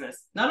plumbing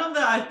business. None of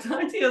the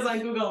ideas on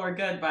Google were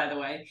good, by the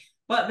way,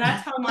 but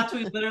that's how much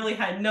we literally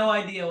had no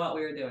idea what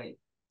we were doing.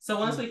 So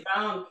once we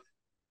found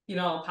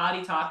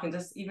potty talk, and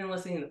just even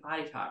listening to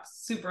potty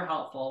talks, super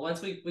helpful.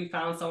 Once we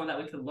found someone that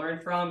we could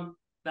learn from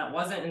that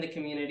wasn't in the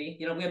community,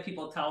 we had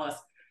people tell us,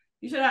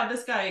 you should have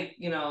this guy,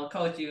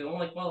 coach you. And I'm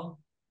like, well,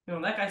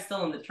 that guy's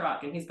still in the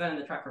truck and he's been in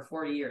the truck for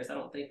 40 years. I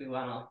don't think we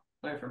want to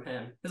learn from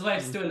him. His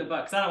wife's doing the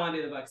books. I don't want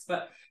to do the books,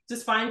 but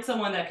just find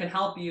someone that can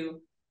help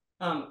you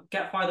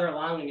get farther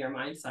along in your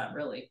mindset,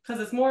 really. Because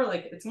it's more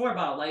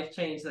about life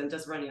change than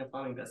just running a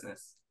plumbing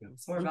business.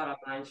 It's more about a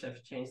mind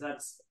shift change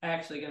that's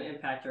actually going to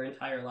impact your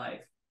entire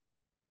life.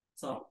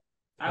 So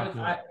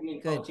I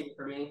mean, coaching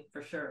for me,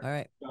 for sure. All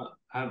right.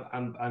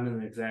 I'm in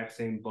the exact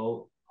same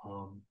boat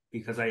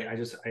because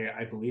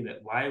I believe it.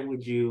 Why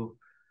would you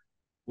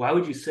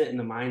sit in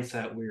the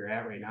mindset where you're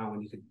at right now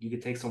when you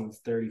could take someone's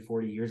 30,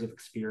 40 years of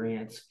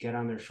experience, get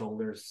on their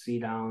shoulders, see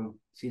down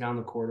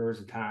the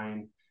corridors of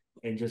time,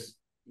 and just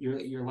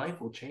your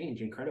life will change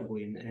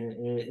incredibly. And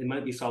it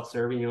might be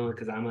self-serving,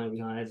 because I'm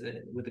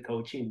with the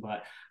coaching,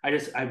 but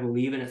I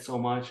believe in it so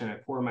much and I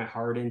pour my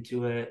heart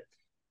into it.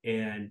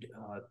 And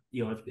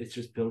it's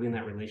just building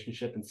that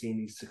relationship and seeing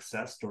these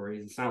success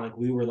stories. It's not like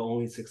we were the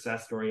only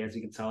success story, as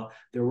you can tell.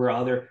 There were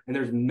and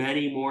there's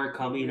many more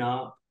coming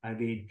up. I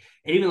mean,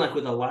 and even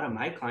with a lot of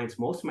my clients,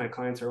 most of my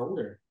clients are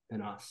older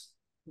than us,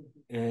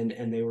 and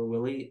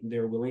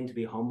they're willing to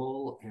be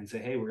humble and say,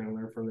 hey, we're going to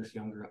learn from this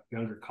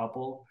younger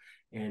couple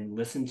and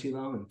listen to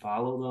them and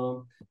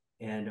follow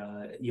them. And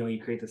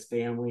you create this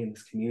family and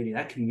this community.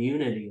 That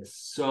community is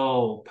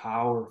so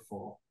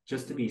powerful.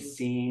 Just to be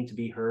seen, to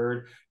be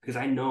heard, because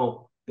I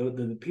know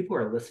the people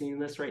who are listening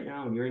to this right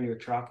now, and you're in your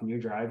truck and you're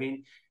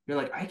driving, you're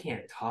like, I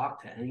can't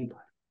talk to anybody.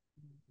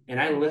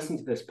 And I listen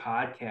to this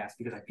podcast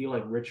because I feel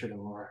like Richard and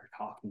Laura are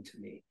talking to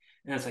me.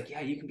 And it's like, yeah,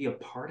 you can be a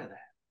part of that.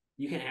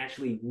 You can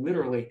actually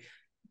literally,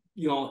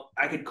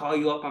 I could call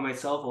you up on my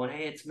cell phone.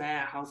 Hey, it's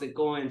Matt. How's it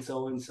going?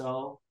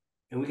 So-and-so.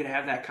 And we could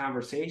have that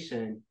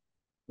conversation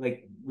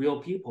like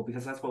real people,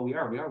 because that's what we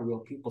are. We are real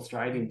people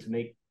striving to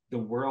make the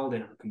world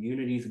and our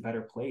communities a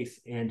better place.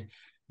 And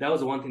that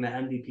was the one thing that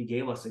MDP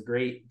gave us,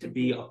 to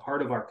be a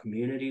part of our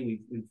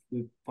community.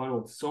 We've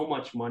funneled so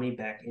much money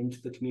back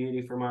into the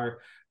community from our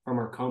from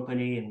our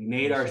company, and we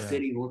made our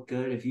city look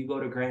good. If you go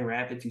to Grand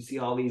Rapids, you see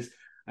all these.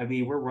 I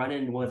mean, we're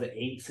running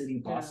 8 city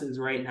buses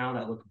right now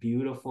that look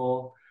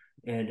beautiful,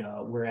 and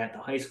we're at the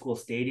high school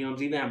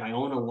stadiums. Even at my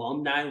own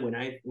alumni,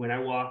 when I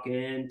walk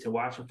in to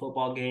watch a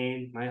football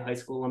game, my high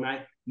school alumni,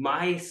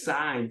 my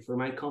sign for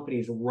my company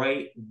is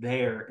right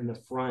there in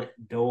the front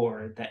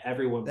door that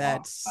everyone.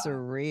 That's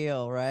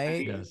surreal,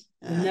 right?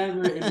 I mean,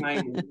 never in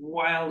my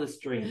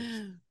wildest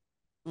dreams.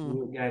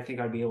 I think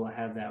I'd be able to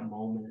have that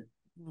moment.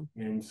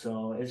 And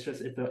so it's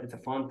a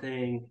fun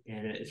thing,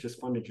 and it's just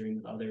fun to dream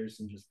with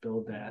others and just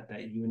build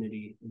that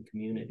unity and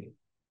community.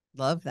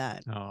 Love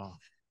that. Oh,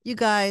 you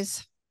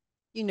guys,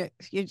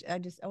 I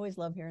just always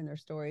love hearing their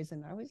stories,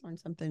 and I always learn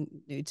something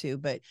new too.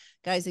 But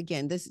guys,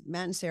 again,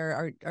 Matt and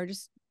Sarah are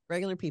just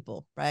regular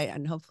people, right?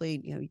 And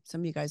hopefully,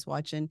 some of you guys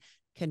watching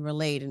can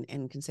relate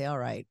and can say, all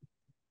right,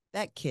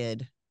 that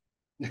kid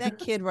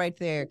right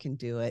there can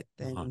do it.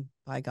 Then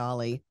by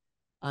golly,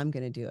 I'm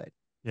going to do it.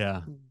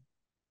 Yeah.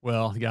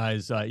 Well,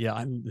 guys,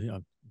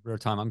 I'm rare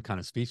time. I'm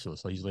kind of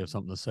speechless. I usually have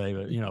something to say,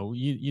 but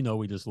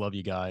we just love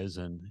you guys,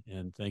 and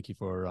thank you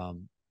for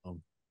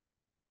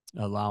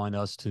allowing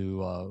us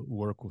to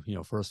work,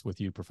 first with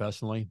you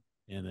professionally,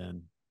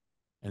 and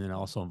then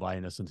also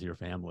inviting us into your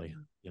family.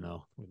 We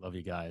love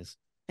you guys.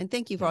 And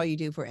thank you for all you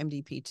do for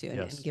MDP too,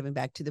 and giving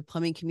back to the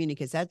plumbing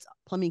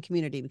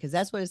community, because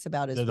that's what it's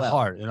about as well. The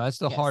heart, and that's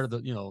the heart of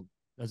the,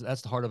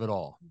 that's the heart of it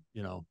all,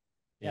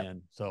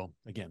 And so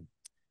again,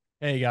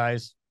 hey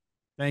guys.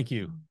 Thank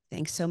you.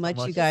 Thanks so much,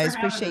 you guys.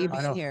 Appreciate you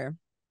being here.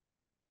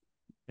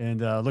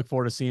 And look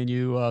forward to seeing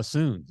you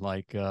soon,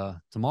 like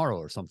tomorrow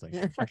or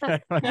something.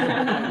 Okay.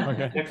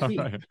 Next week.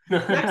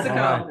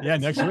 Mexico. Yeah,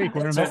 next week.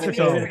 We're in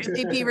Mexico.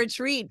 MDP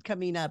retreat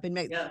coming up. And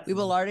we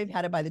will already have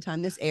had it by the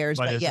time this airs.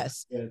 But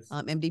yes.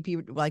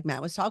 MDP, like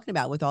Matt was talking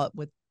about,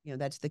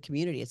 that's the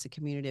community. It's the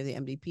community of the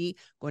MDP.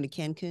 Going to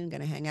Cancun,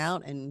 going to hang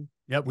out. And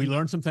we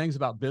learned some things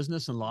about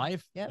business and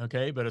life.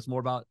 Okay. But it's more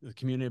about the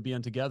community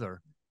being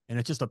together. And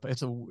I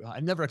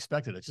never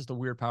expected it. It's just a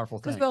weird, powerful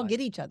thing. Because we all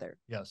get each other.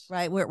 Yes.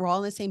 Right. We're all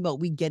in the same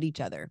boat. We get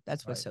each other.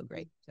 That's what's so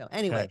great. So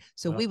anyway,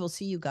 we will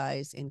see you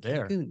guys in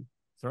Cancun.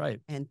 That's right.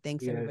 And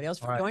thanks everybody else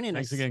for joining us.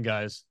 Thanks again,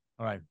 guys.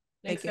 All right.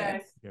 Thanks,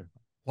 guys.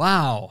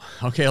 Wow.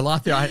 Okay. A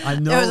lot there. I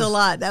know there was a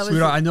lot. That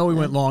was. I know we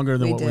went longer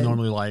than what we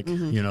normally like.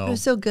 It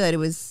was so good. It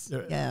was.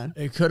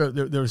 It could have.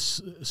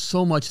 There's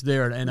so much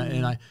there, and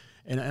I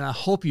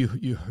hope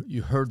you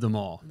heard them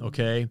all.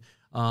 Okay.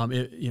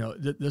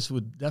 This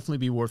would definitely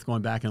be worth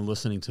going back and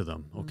listening to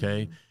them.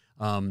 Okay.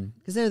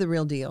 Because they're the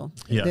real deal.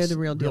 Yes, they're the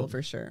real deal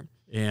for sure.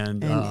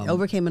 And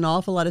overcame an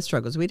awful lot of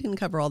struggles. We didn't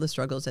cover all the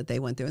struggles that they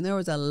went through, and there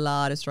was a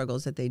lot of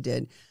struggles that they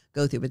did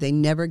go through, but they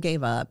never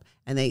gave up,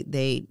 and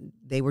they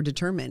were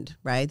determined,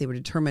 right? They were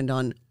determined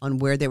on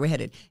where they were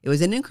headed. It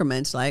was in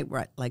increments, like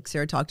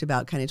Sarah talked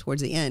about kind of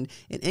towards the end,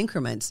 in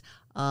increments.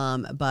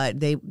 But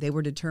they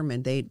were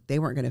determined. They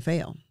weren't going to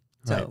fail.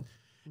 So. Right.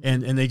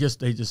 And they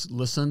just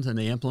listened, and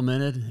they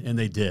implemented, and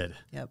they did.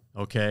 Yep.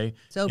 Okay.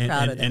 So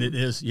proud of them. And it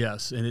is,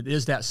 yes. And it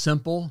is that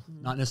simple,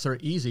 not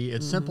necessarily easy.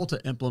 It's simple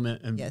to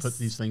implement and put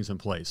these things in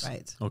place.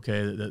 Right.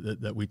 Okay.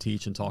 That we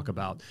teach and talk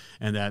about,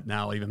 and that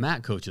now even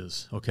Matt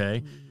coaches.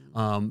 Okay.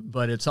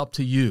 But it's up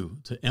to you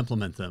to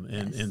implement them.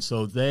 And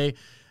so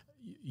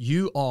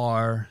you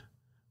are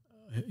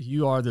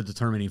the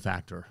determining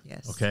factor.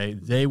 Yes. Okay.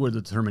 They were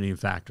the determining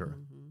factor.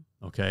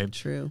 Okay.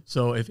 True.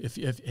 So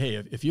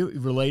if you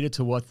related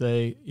to what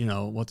they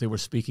were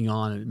speaking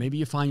on, and maybe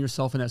you find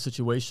yourself in that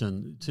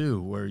situation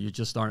too, where you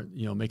just aren't,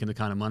 making the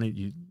kind of money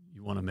you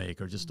want to make,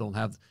 or just don't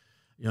have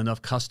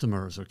enough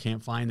customers, or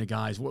can't find the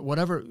guys,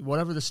 whatever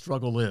the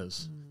struggle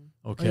is.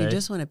 Okay. Or you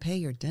just want to pay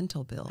your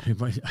dental bill.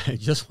 I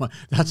just want,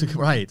 that's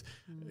right.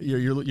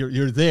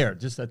 You're there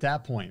just at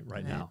that point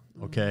right now.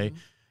 Okay.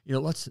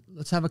 Let's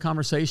have a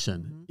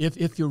conversation.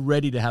 If you're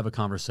ready to have a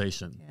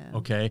conversation. Yeah.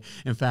 Okay.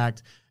 In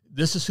fact,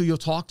 this is who you'll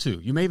talk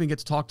to. You may even get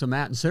to talk to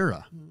Matt and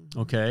Sarah,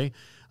 okay?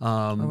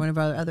 Or one of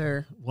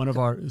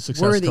our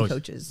success worthy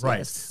coaches. Right.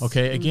 Yes.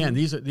 Okay. Again,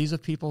 these are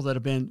people that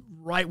have been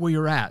right where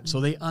you're at, so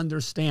they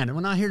understand. And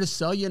we're not here to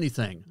sell you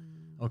anything.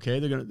 Okay.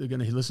 They're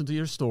gonna listen to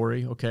your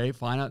story. Okay.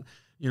 Find out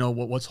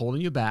what's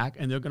holding you back,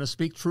 and they're gonna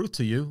speak truth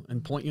to you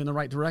and point you in the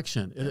right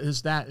direction. It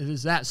is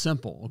that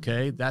simple.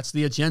 Okay. That's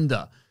the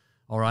agenda.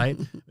 All right.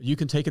 You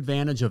can take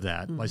advantage of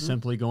that by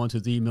simply going to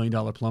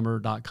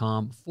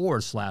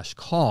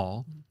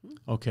themilliondollarplumber.com/call.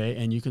 Okay.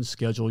 And you can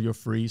schedule your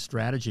free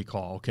strategy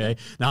call. Okay.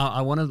 Now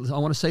I want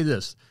to say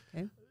this.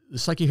 Okay.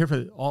 It's like you hear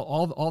for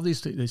all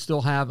these, they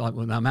still have,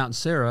 now Matt and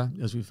Sarah,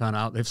 as we found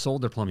out, they've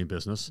sold their plumbing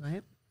business.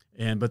 Right.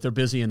 But they're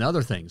busy in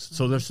other things.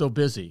 So they're still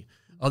busy.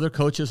 Other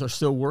coaches are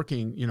still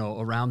working,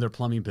 around their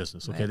plumbing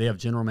business. Okay. Right. They have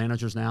general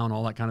managers now and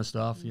all that kind of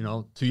stuff.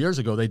 2 years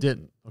ago, they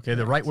didn't. Okay.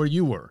 They're right where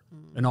you were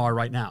and are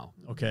right now.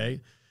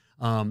 Okay.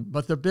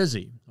 But they're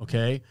busy.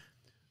 Okay.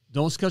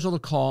 Don't schedule the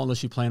call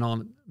unless you plan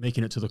on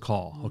making it to the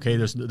call. Okay.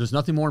 There's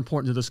nothing more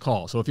important to this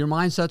call. So if your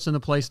mindset's in a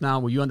place now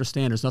where you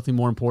understand there's nothing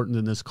more important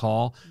than this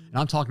call, and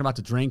I'm talking about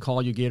the drain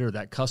call you get, or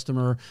that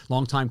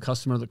longtime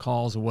customer that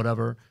calls, or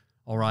whatever.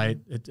 All right.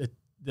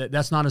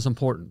 That's not as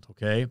important.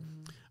 Okay.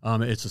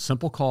 It's a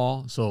simple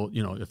call. So,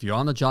 you know, if you're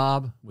on the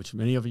job, which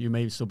many of you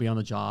may still be on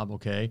the job,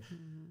 okay,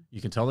 you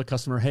can tell the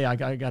customer, hey, I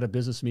got a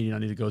business meeting I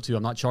need to go to.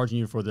 I'm not charging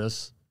you for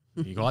this.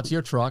 You go out to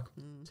your truck,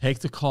 take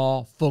the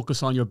call,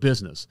 focus on your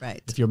business.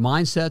 Right. If your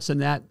mindset's in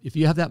that, if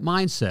you have that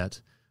mindset,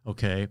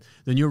 okay,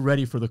 then you're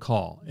ready for the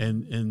call,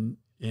 and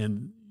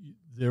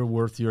they're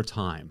worth your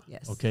time.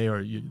 Yes. Okay, or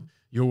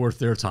you're worth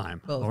their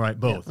time. Both. All right,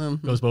 both.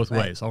 Goes both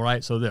ways. All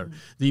right, so there,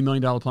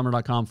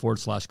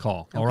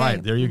 themilliondollarplumber.com/call. All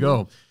right, there you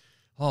go.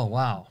 Oh,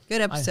 wow.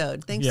 Good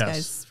episode. Thanks, Yes.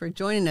 guys, for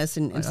joining us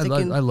and I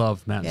sticking.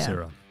 love Matt and Yeah.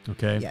 Sarah.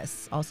 Okay.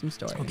 Yes, awesome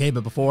story. Okay,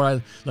 but before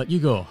I let you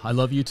go, I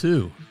love you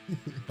too.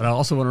 But I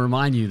also want to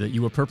remind you that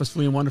you were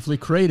purposefully and wonderfully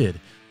created,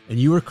 and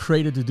you were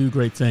created to do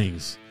great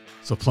things.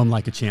 So plumb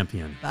like a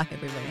champion. Bye,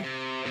 everybody.